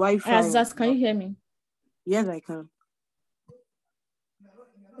is Wi-Fi. Can you hear me? Yes, I can.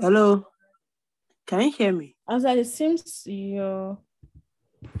 Hello. Can you hear me? Azaz, it seems your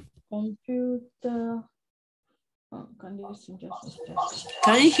computer. Oh, can you just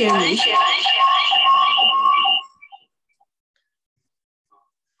Can you hear me?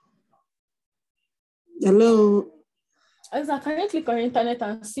 Hello. Azaz, can you click on your internet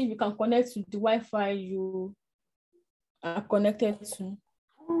and see if you can connect to the Wi-Fi you are connected to?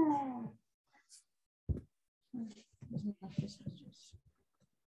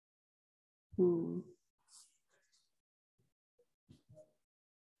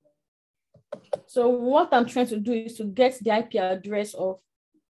 So what I'm trying to do is to get the IP address of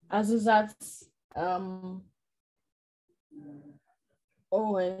Azizat's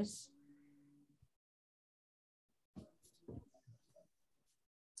OS.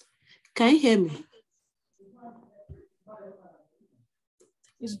 Can you hear me?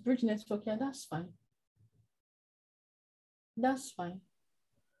 It's bridge network, yeah, that's fine. That's fine.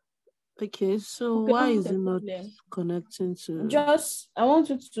 Okay, so okay, why is it not connecting to? I want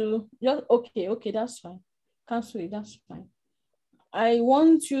you to okay, that's fine. Cancel it, that's fine. I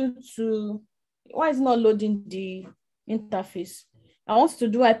want you to, why is it not loading the interface? I want you to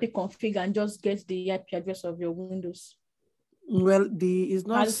do IP config and just get the IP address of your Windows. Well, it's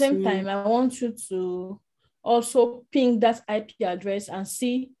not. At the same time, I want you to also ping that IP address and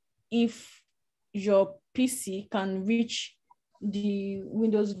see if your PC can reach the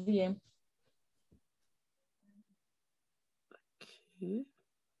Windows VM. Okay.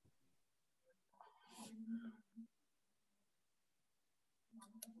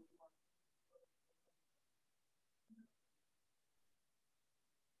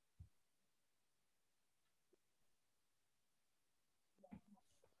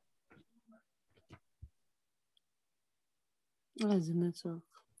 What is the network?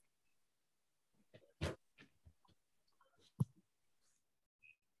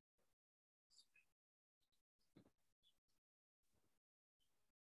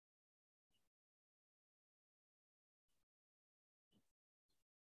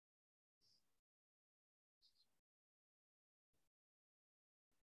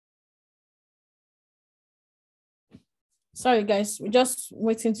 Sorry, guys, we're just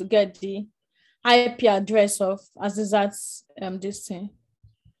waiting to get the IP address of Azizat's this thing.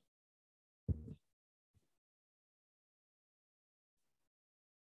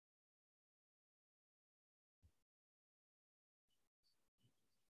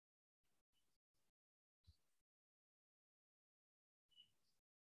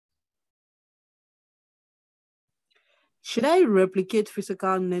 Should I replicate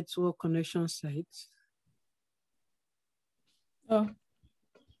physical network connection sites? Oh,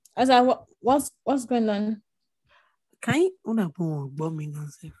 what's going on? Can you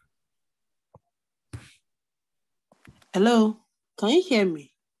hello? Can you hear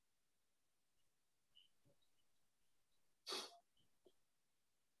me?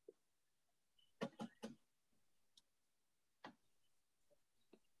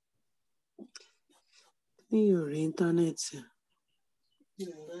 Your internet.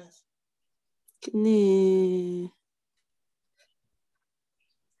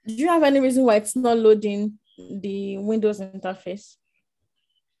 Do you have any reason why it's not loading the Windows interface?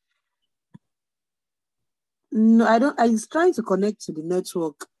 No, I don't. I was trying to connect to the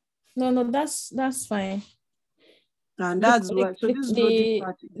network. No, that's fine. And that's why. So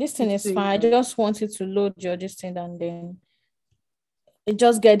this thing is fine. I just wanted to load your this thing and then it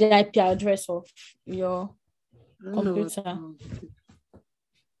just get the IP address of your computer.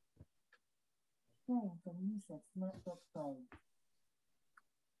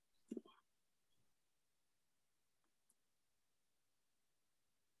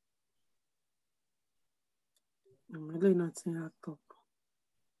 I'm really not saying laptop.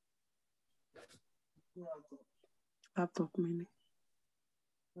 Laptop mini.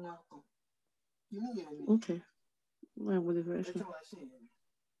 Okay. I will be very sure.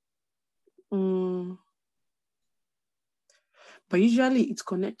 But usually it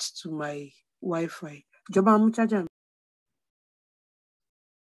connects to my Wi-Fi.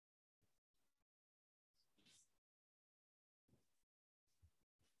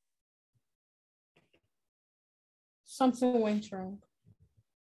 Something went wrong.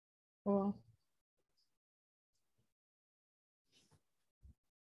 Oh.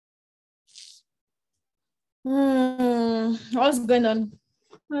 What's going on?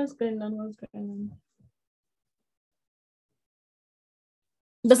 What's going on? What's going on?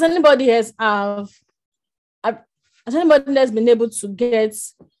 Does anybody else has anybody else been able to get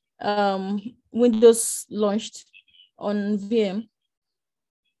Windows launched on VM?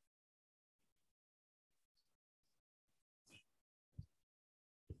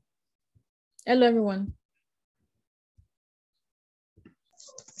 Hello, everyone.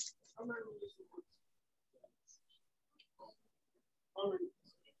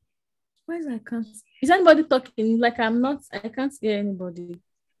 Why is I can't? Is anybody talking? Like I'm not. I can't hear anybody.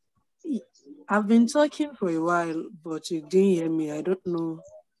 I've been talking for a while, but you didn't hear me. I don't know.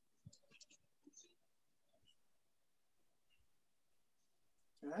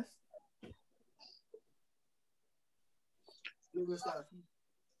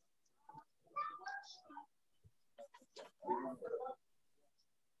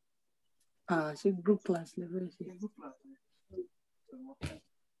 C'est group class level.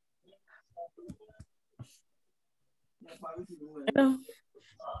 Hello.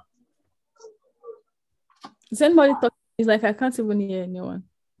 Is anybody talking? It's like I can't even hear anyone.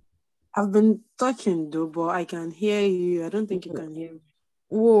 I've been talking though, but I can hear you. I don't think you can hear me.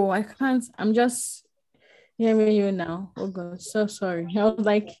 Whoa, I can't. I'm just hearing you now. Oh God, so sorry. I was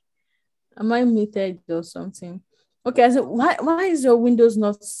like, am I muted or something? Okay, I said, why is your Windows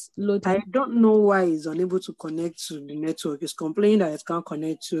not loading? I don't know why it's unable to connect to the network. It's complaining that it can't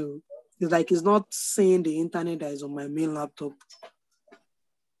connect to. It's like it's not seeing the internet that is on my main laptop.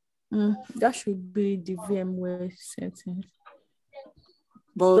 That should be the VMware setting.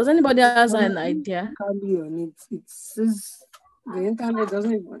 But does anybody has an idea? On it, it says the internet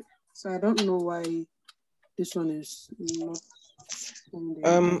doesn't even. So I don't know why this one is not.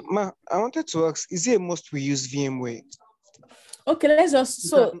 Ma, I wanted to ask, is it a must we use VMware? Okay, let's just,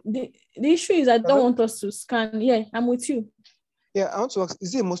 so the issue is I don't want us to scan. Yeah, I'm with you. Yeah, I want to ask,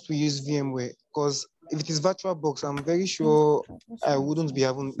 is it a must we use VMware? Because if it is VirtualBox, I'm very sure I wouldn't be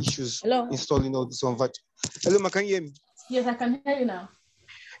having issues installing all this on Virtual. Hello, ma, can you hear me? Yes, I can hear you now.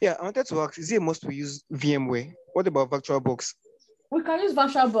 Yeah, I wanted to ask, is it a must we use VMware? What about VirtualBox? We can use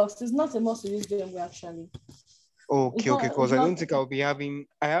VirtualBox. It's not a must to use VMware actually. Okay, because I don't think I'll be having.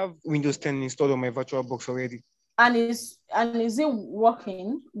 I have Windows 10 installed on my VirtualBox already. And is it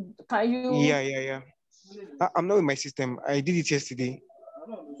working? Can you? Yeah. I'm not with my system. I did it yesterday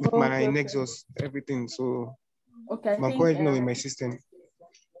with my Nexus, everything. So okay, I'm currently not with my system.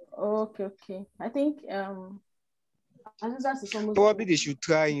 Okay. I think probably they should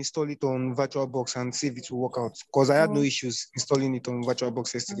try install it on VirtualBox and see if it will work out. Because I had no issues installing it on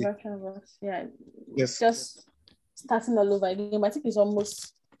VirtualBox yesterday. VirtualBox, yeah. Yes. Just starting all over again. I think it's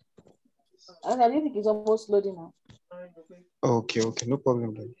almost. I think it's almost loading now. Okay, no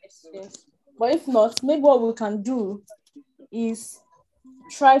problem then. Yes. But if not, maybe what we can do is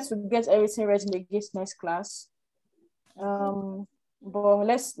try to get everything ready against next class. But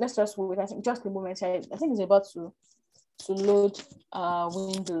let's just wait. I think just a moment. I think it's about to load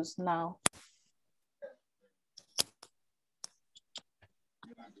Windows now.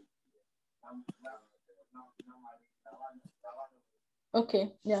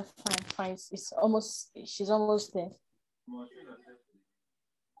 Okay, yeah, fine. It's almost, she's almost there.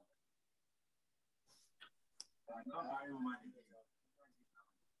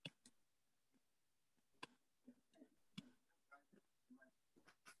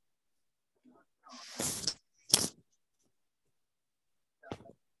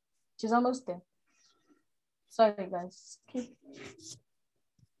 She's almost there. Sorry, guys. Okay.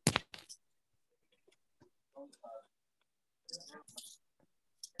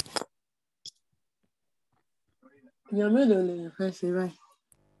 You're middle first, right?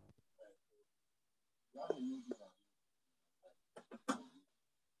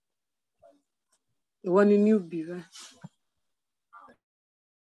 The one in newbie, right?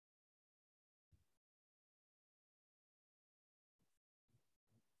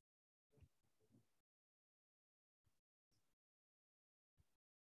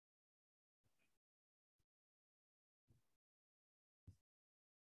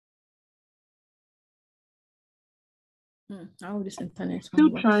 How this internet?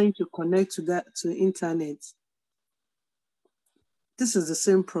 Still trying to connect to internet. This is the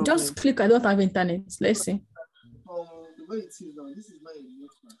same problem. Just click. I don't have internet. Let's see. The way it is now, this is not a new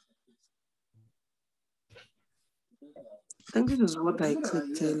class. I think this is what I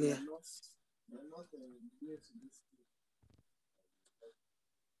clicked earlier.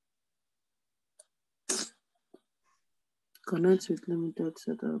 Connect with limited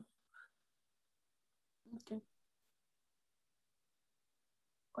setup. Okay.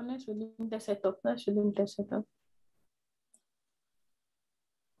 Connect with limited setup. That's limited setup.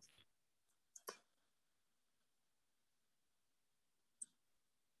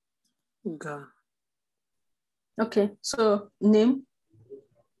 Okay. Okay, so name.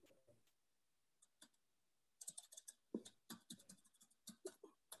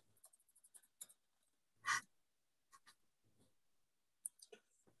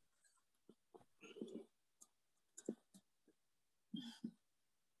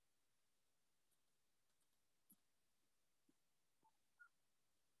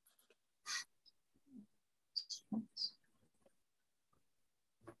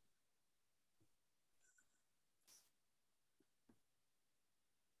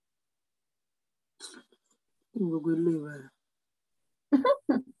 We will leave.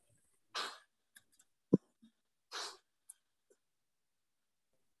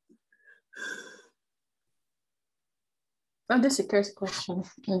 Not the security question.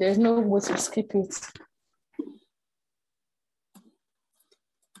 And there's no way to skip it.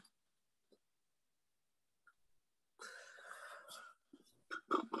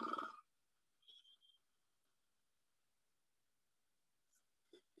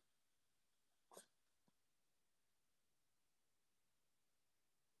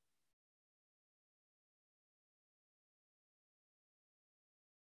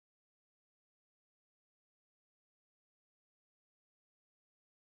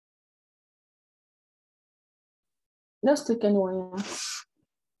 Just click anyone. Yeah.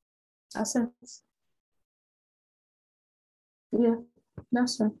 Assets. Yeah,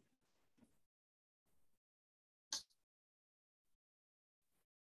 that's right.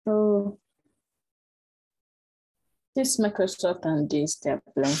 So this Microsoft and this, they're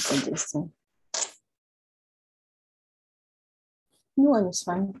blank in this thing. New one is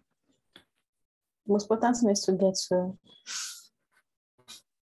fine. Most important thing is to get to.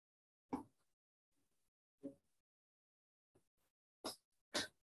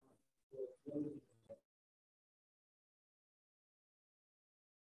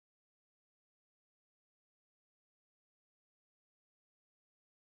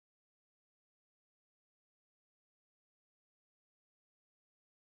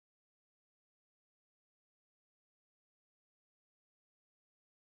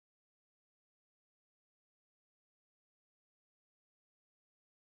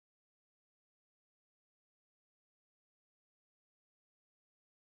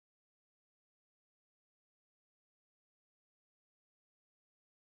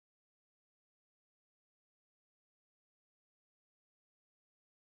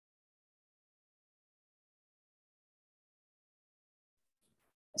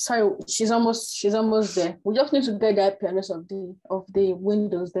 Sorry, she's almost there. We just need to get the IP address of the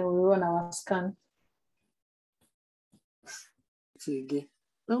Windows, then we run our scan. Again.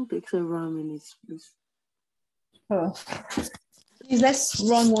 Don't take several minutes, please. Oh. Please, let's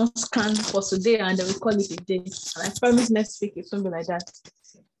run one scan for today and then we call it a day. And I promise next week it won't be like that.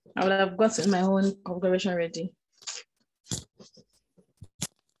 I will have gotten my own configuration ready.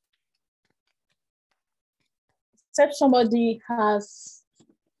 Except somebody has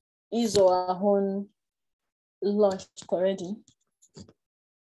his or her own launched already.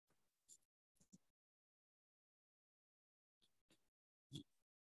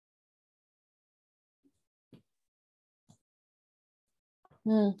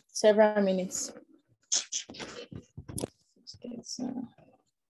 Several minutes.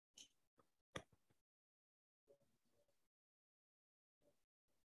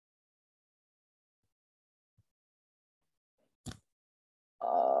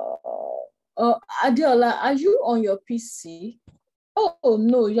 Adiola, are you on your PC? Oh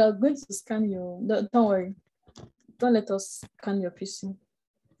no, you are going to scan your. No, don't worry. Don't let us scan your PC.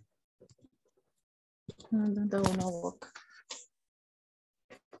 No, that will not work.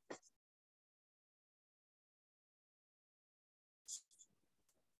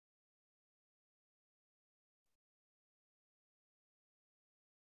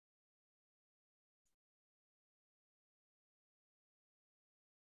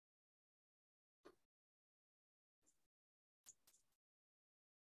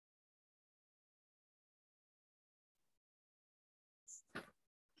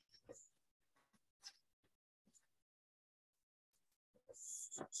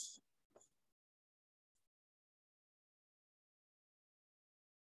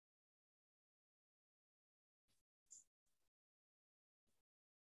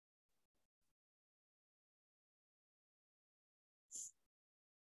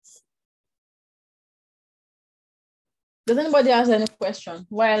 Does anybody have any question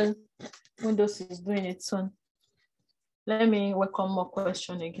while Windows is doing its own? Let me welcome more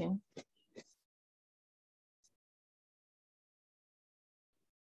question again.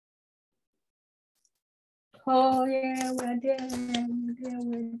 Oh yeah, we're there.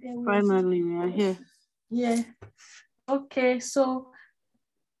 Finally, we are here. Yeah. Okay, so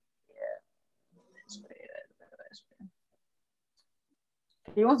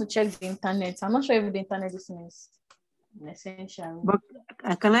you want to check the internet. I'm not sure if the internet is essential. But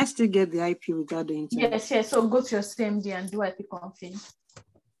can I still get the IP without the internet? Yes. So go to your CMD and do IP config.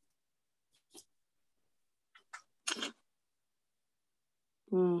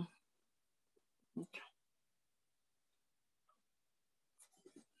 Okay.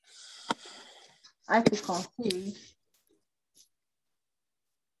 IP config.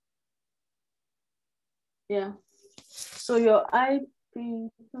 Yeah. So your IP, oh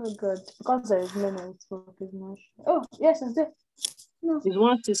god, because there is no network is not. Oh yes, it's there. No. It's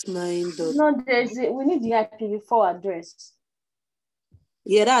 169. No, we need the IP before address.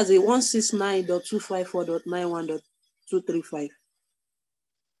 Yeah, that's it. 169.254.91.235.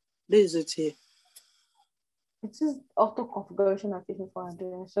 This is it here. It is auto configuration application for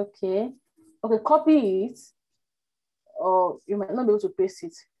address. Okay. Okay, copy it. Or you might not be able to paste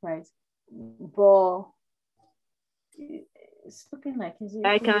it, right? But it's looking like easy.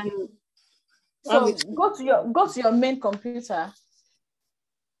 I can. So go to your main computer.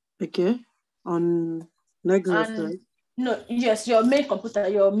 Okay. On next slide. No, yes, your main computer,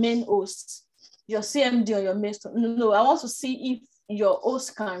 your main host, your CMD or your main. No, I want to see if your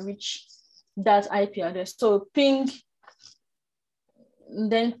host can reach that IP address. So ping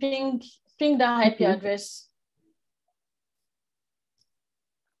that IP address.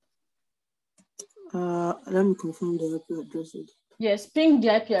 Let me confirm the IP address. Yes, ping the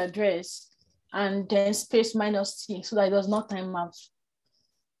IP address and then space -T so that it does not time out.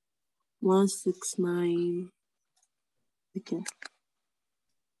 169. Okay.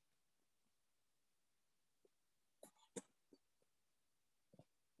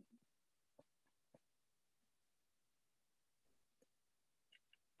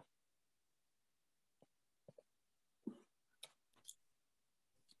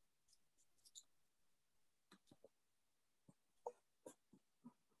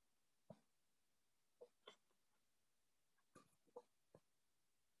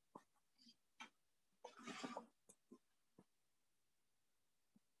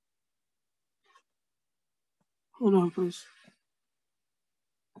 Hold on, please.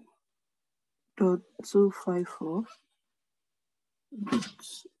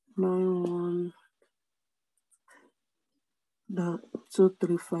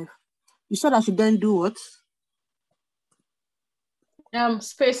 .254.91.235. You said I should then do what?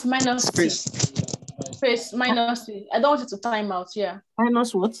 Space -T. Space -T. I don't want it to time out. Yeah.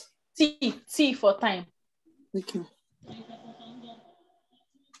 Minus what? T for time. Okay.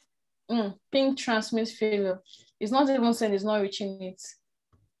 Ping transmit failure. It's not even saying it's not reaching it.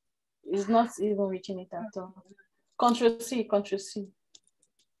 It's not even reaching it at all. Control C.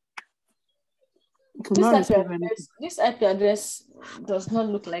 This IP address does not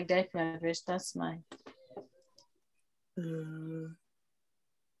look like the IP address. That's mine.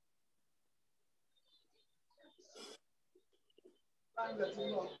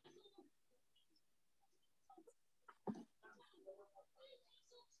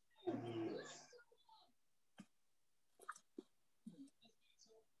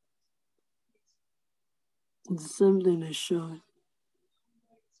 The same thing is showing.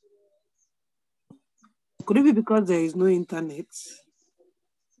 Could it be because there is no internet?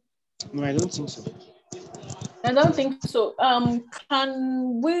 No, I don't think so. I don't think so.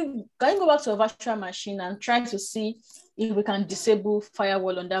 Can you go back to a virtual machine and try to see if we can disable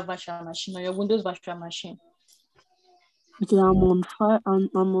firewall on that virtual machine or your Windows virtual machine? Okay, I'm on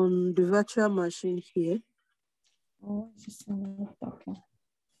the virtual machine here. Oh, okay.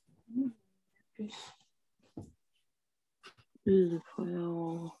 This is the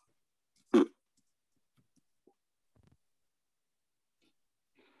firewall.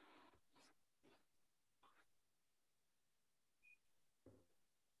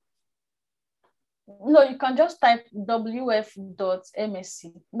 No, you can just type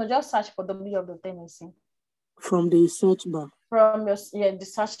wf.msc. No, just search for wf.msc. From the search bar. From the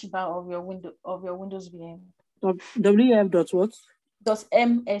search bar of your Windows VM. wf dot what?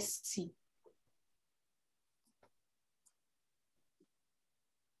 .msc.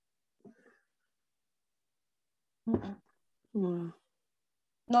 No,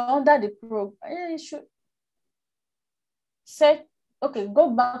 under the program. Yeah, it should set. Okay,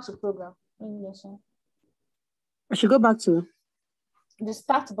 go back to program. I should go back to the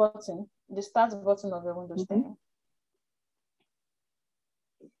start button. The start button of your Windows 10.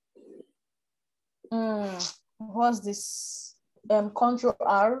 What's this? Control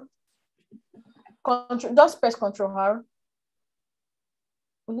R. Just press Control R.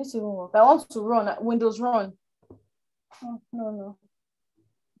 Will this even work? I want to run Windows run. Oh, no.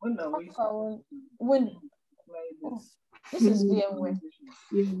 This is VMware.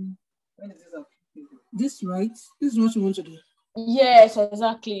 This right? This is what you want to do. Yes,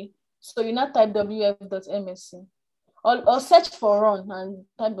 exactly. So you now type wf.msc or search for run and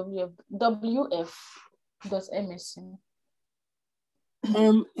type wf.msc.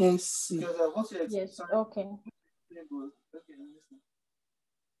 MSC. Yes, okay.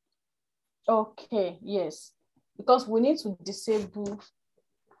 Okay, yes. Because we need to disable.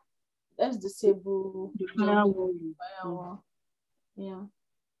 Let's disable the firewall. Yeah.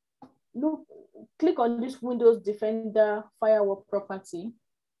 Look, click on this Windows Defender firewall property.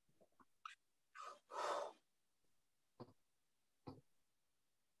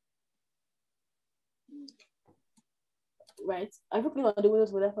 Right. Have you clicked on the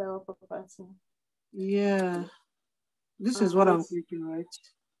Windows Defender firewall property? Yeah. This is what I'm clicking, right?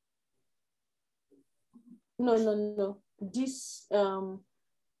 No. This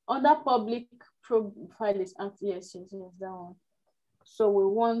under public profile is at yes, that one. So we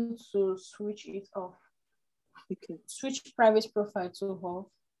want to switch it off. Okay. Switch private profile to off.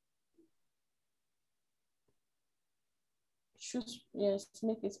 Choose yes,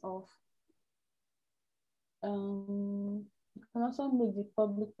 make it off. You can also make the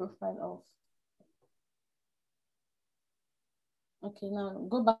public profile off. Okay, now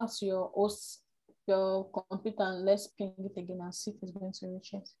go back to your host, your computer, and let's ping it again and see if it's going to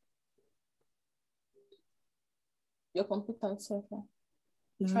reach it. Your computer itself.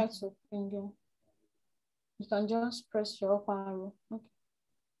 Try to ping it. You can just press your up arrow. Okay.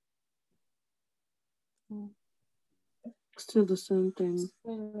 Still the same thing.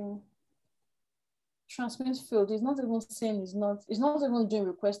 Transmit field is not even saying it's not even doing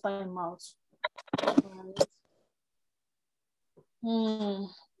request timeout.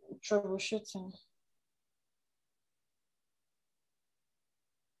 Troubleshooting.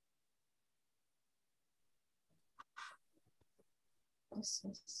 This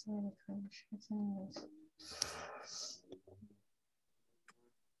is troubleshooting.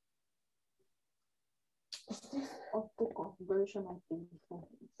 This auto configuration I did before.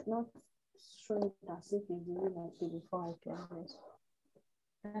 It's not showing it as if it's the way I did before I can this.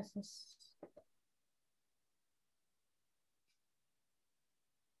 That's just...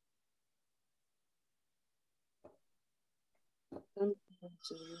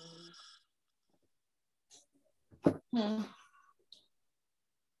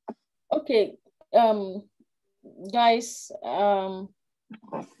 Okay, guys, I'm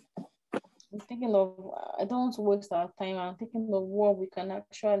thinking of, I don't want to waste our time. I'm thinking of what we can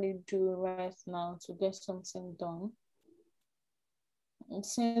actually do right now to get something done. And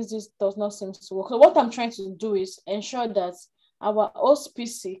since this does not seem to work, so what I'm trying to do is ensure that our host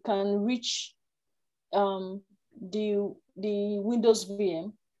PC can reach the Windows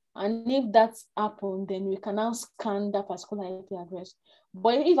VM, and if that's happened, then we can now scan that particular IP address.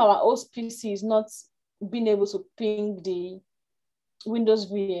 But if our host PC is not being able to ping the Windows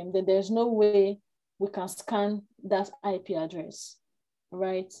VM, then there's no way we can scan that IP address,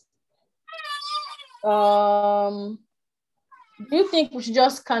 right? Do you think we should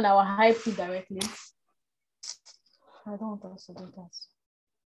just scan our IP directly? I don't want us to do that.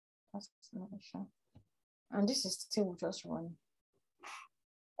 That's not sure. And this is still just running.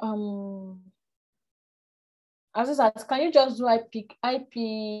 Azizat, can you just do IP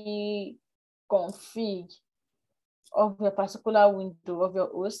config of your particular window of your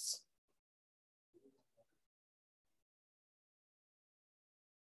host?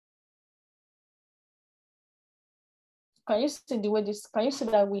 Can you see the way this? Can you see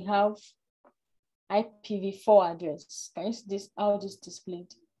that we have IPv4 address? Can you see this? How this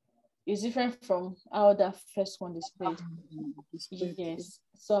displayed? Is different from how that first one displayed. Yes.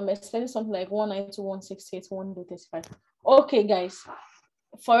 So I'm expecting something like 192.168.1.35. Okay, guys.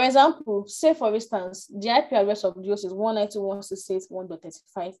 For example, say for instance, the IP address of the host is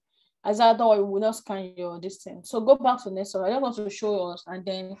 192.168.1.35. As I don't worry, we will not scan your distance. So go back to Nestor. I just want to show us, and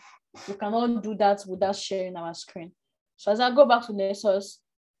then we cannot do that without sharing our screen. So as I go back to Nestor,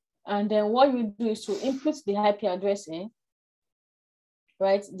 and then what you do is to input the IP address in.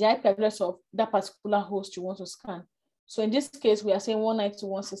 Right, the IP address of that particular host you want to scan. So in this case, we are saying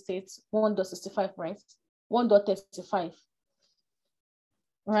 192.168.1.65, right? 1.35.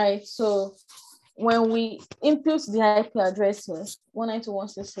 Right. So when we input the IP address here,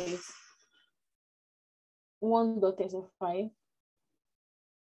 192.168.1.35,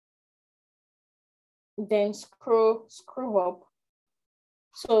 then scroll up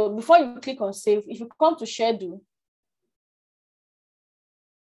So before you click on save, if you come to schedule,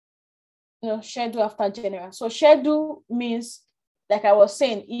 schedule after general. So schedule means, like I was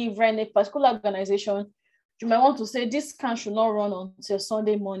saying, if you're in a particular organization, you might want to say this scan should not run until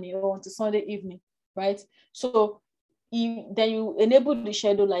Sunday morning or until Sunday evening, right? So then you enable the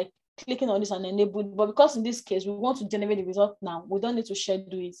schedule, like clicking on this and enable, but because in this case, we want to generate the result now, we don't need to schedule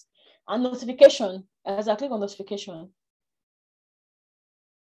it. And notification, as I click on notification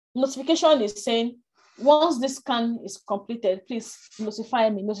is saying, once this scan is completed, please notify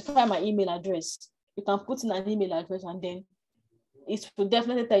me, notify my email address. You can put in an email address and then it will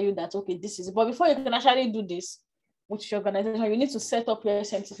definitely tell you that, okay, this is it. But before you can actually do this with your organization, you need to set up your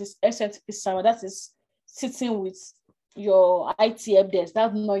SMTP server that is sitting with your IT help desk.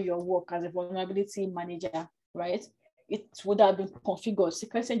 That's not your work as a vulnerability manager, right? It would have been configured.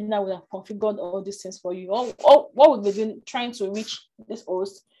 Security engineer would have configured all these things for you. Or what would be doing, trying to reach this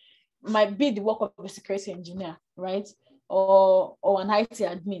host might be the work of a security engineer, right? Or an IT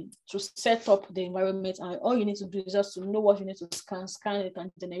admin to set up the environment, and all you need to do is just to know what you need to scan it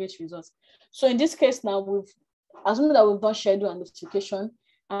and generate results. So in this case now, we've assumed that we've done schedule and notification,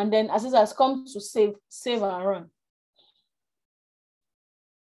 and then as it has come to save and run.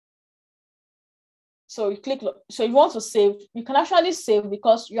 So you click, so you want to save, you can actually save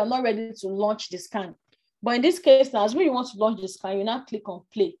because you are not ready to launch the scan. But in this case now, as when you want to launch the scan, you now click on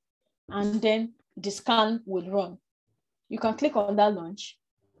play, and then the scan will run. You can click on that launch.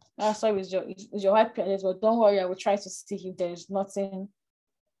 Sorry, it's your IP address, but don't worry, I will try to see if there is nothing.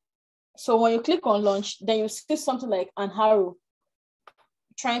 So when you click on launch, then you see something like an arrow.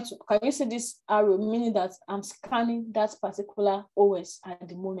 Can you see this arrow, meaning that I'm scanning that particular OS at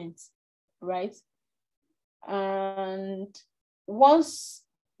the moment, right? And once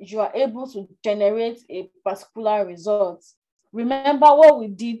you are able to generate a particular result, remember what we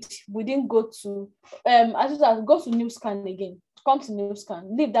did. We didn't go to go to new scan again. Come to new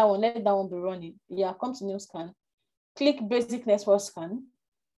scan. Leave that one. Let that one be running. Yeah, come to new scan. Click basic network scan.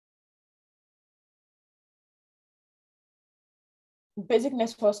 Basic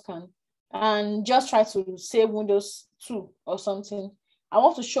network scan, and just try to save Windows 2 or something. I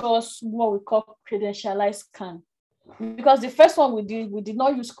want to show us what we call credentialized scan, because the first one we did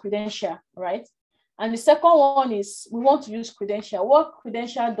not use credential, right? And the second one is we want to use credential. What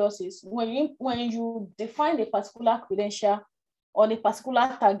credential does is when you define a particular credential on a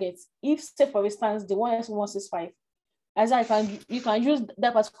particular target, if say for instance the 1S165, as you can use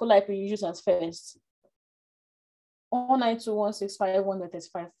that particular IP you use as first.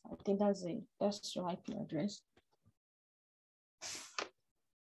 192.165.1.35. I think that's your IP address.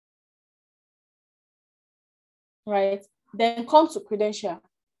 Right. Then come to credential.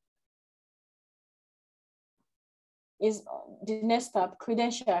 Is the next tab,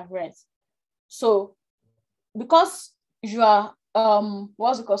 credential, right? So because you are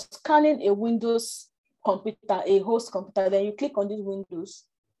scanning a Windows computer, a host computer, then you click on this Windows,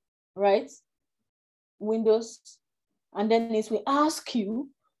 right? Windows, and then it will ask you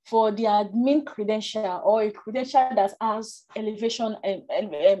for the admin credential or a credential that has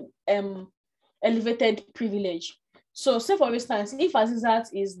elevated privilege. So say for instance, if Azizat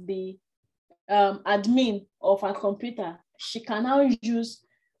is the admin of a computer, she can now use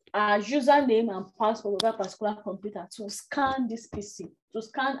a username and password of that particular computer to scan this PC, to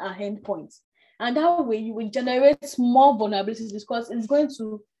scan her endpoints. And that way you will generate more vulnerabilities because it's going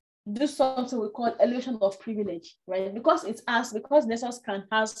to do something we call elevation of privilege, right? Because Nessus Scan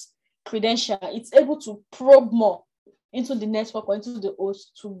has credential, it's able to probe more into the network or into the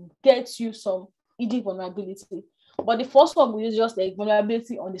host to get you some ED vulnerability. But the first one we use just like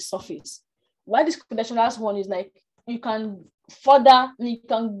vulnerability on the surface. Why this credentialized one is like you can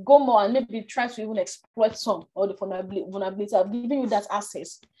go more and maybe try to even exploit some of the vulnerability. I've given you that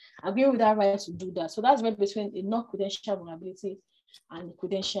access. I've given you that right to do that. So that's the difference between a non-credential vulnerability and the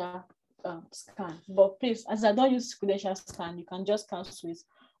credential scan. But please, as I don't use credential scan, you can just cancel it.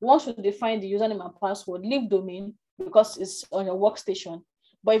 Once you define the username and password, leave domain because it's on your workstation.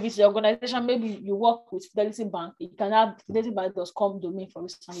 But if it's your organization, maybe you work with Fidelity Bank, you can have fidelitybank.com domain for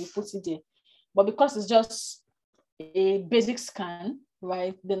instance, and you put it there. But because it's just a basic scan,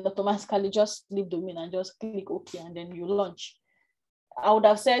 right, then automatically just leave domain and just click OK, and then you launch. I would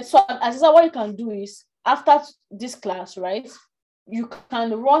have said, so as what you can do is, after this class, right, you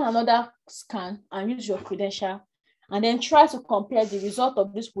can run another scan and use your credential, and then try to compare the result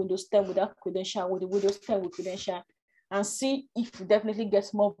of this Windows 10 with that credential with the Windows 10 with credential, and see if you definitely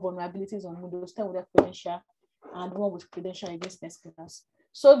get more vulnerabilities on Windows 10 with that credential and one with credential against next class.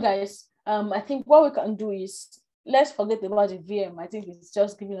 So guys, I think what we can do is let's forget about the VM. I think it's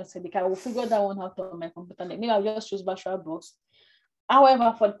just giving us a headache. I will figure that one out on my computer. Maybe I'll just choose VirtualBox.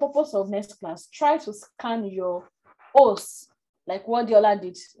 However, for the purpose of next class, try to scan your host, like what Diola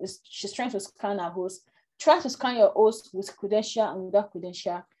did. She's trying to scan her host. Try to scan your host with credential and without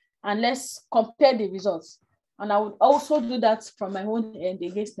credential, and let's compare the results. And I would also do that from my own end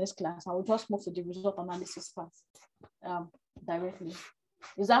against next class. I will just move to the result analysis part directly.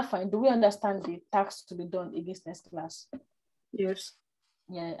 Is that fine? Do we understand the tasks to be done against next class? Yes.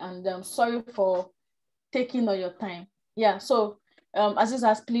 Yeah, and sorry for taking all your time. Yeah, so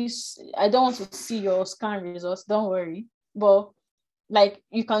Azizas, please, I don't want to see your scan results, don't worry. But like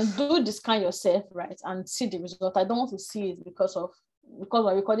you can do the scan yourself, right, and see the result. I don't want to see it because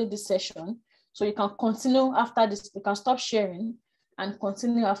we're recording this session. So you can continue after this, you can stop sharing and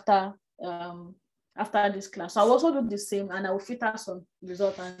continue after this class. So I'll also do the same, and I will filter some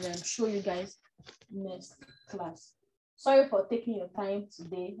results and then show you guys next class. Sorry for taking your time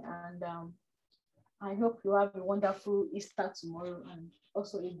today, and I hope you have a wonderful Easter tomorrow and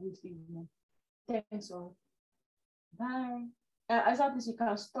also a good evening. Thanks all. Bye. As at this, you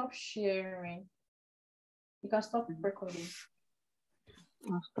can stop sharing. You can stop recording.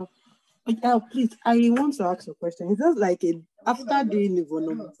 I'll stop. Please, I want to ask a question. Is that like after doing the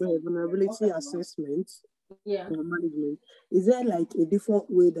vulnerability assessment or management, is there like a different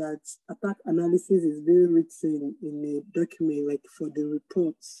way that attack analysis is being written in a document, like for the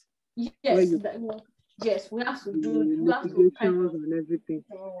reports? Yes, yes, we have to do mitigations and everything.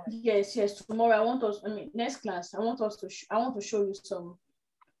 Yes. Tomorrow, next class, I want to show you some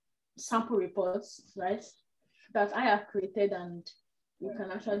sample reports, right, that I have created, and you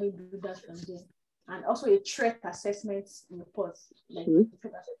can actually do that from there. And also a threat assessment report, like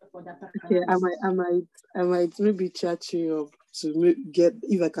threat assessment for data. Okay, I might maybe chat you up to get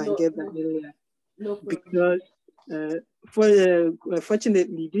if I can get that earlier. No problem. Because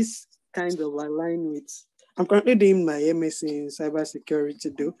fortunately, this kind of align with. I'm currently doing my MSc in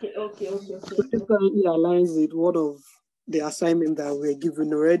cybersecurity, though. Okay. So this currently aligns with one of the assignment that we're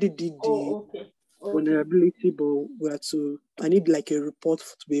given. Already did the vulnerability, but I need like a report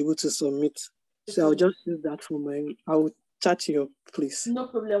to be able to submit. So I'll just use that for I'll chat you up, please. No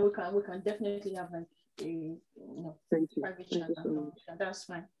problem. We can definitely have like a Thank you. private Thank chat. you so much.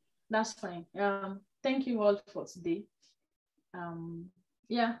 That's fine. Thank you all for today.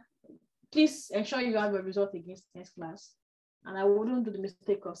 Yeah. Please ensure you have a result against next class. And I wouldn't do the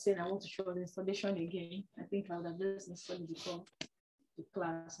mistake of saying I want to show the installation again. I think I would have just installed it before the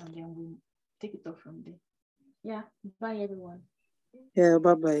class, and then we'll take it off from there. Yeah, bye everyone. Yeah,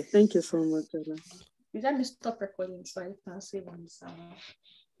 bye-bye. Thank you so much, Ella. You let me stop recording so I can save on the server.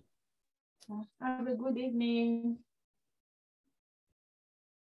 Have a good evening.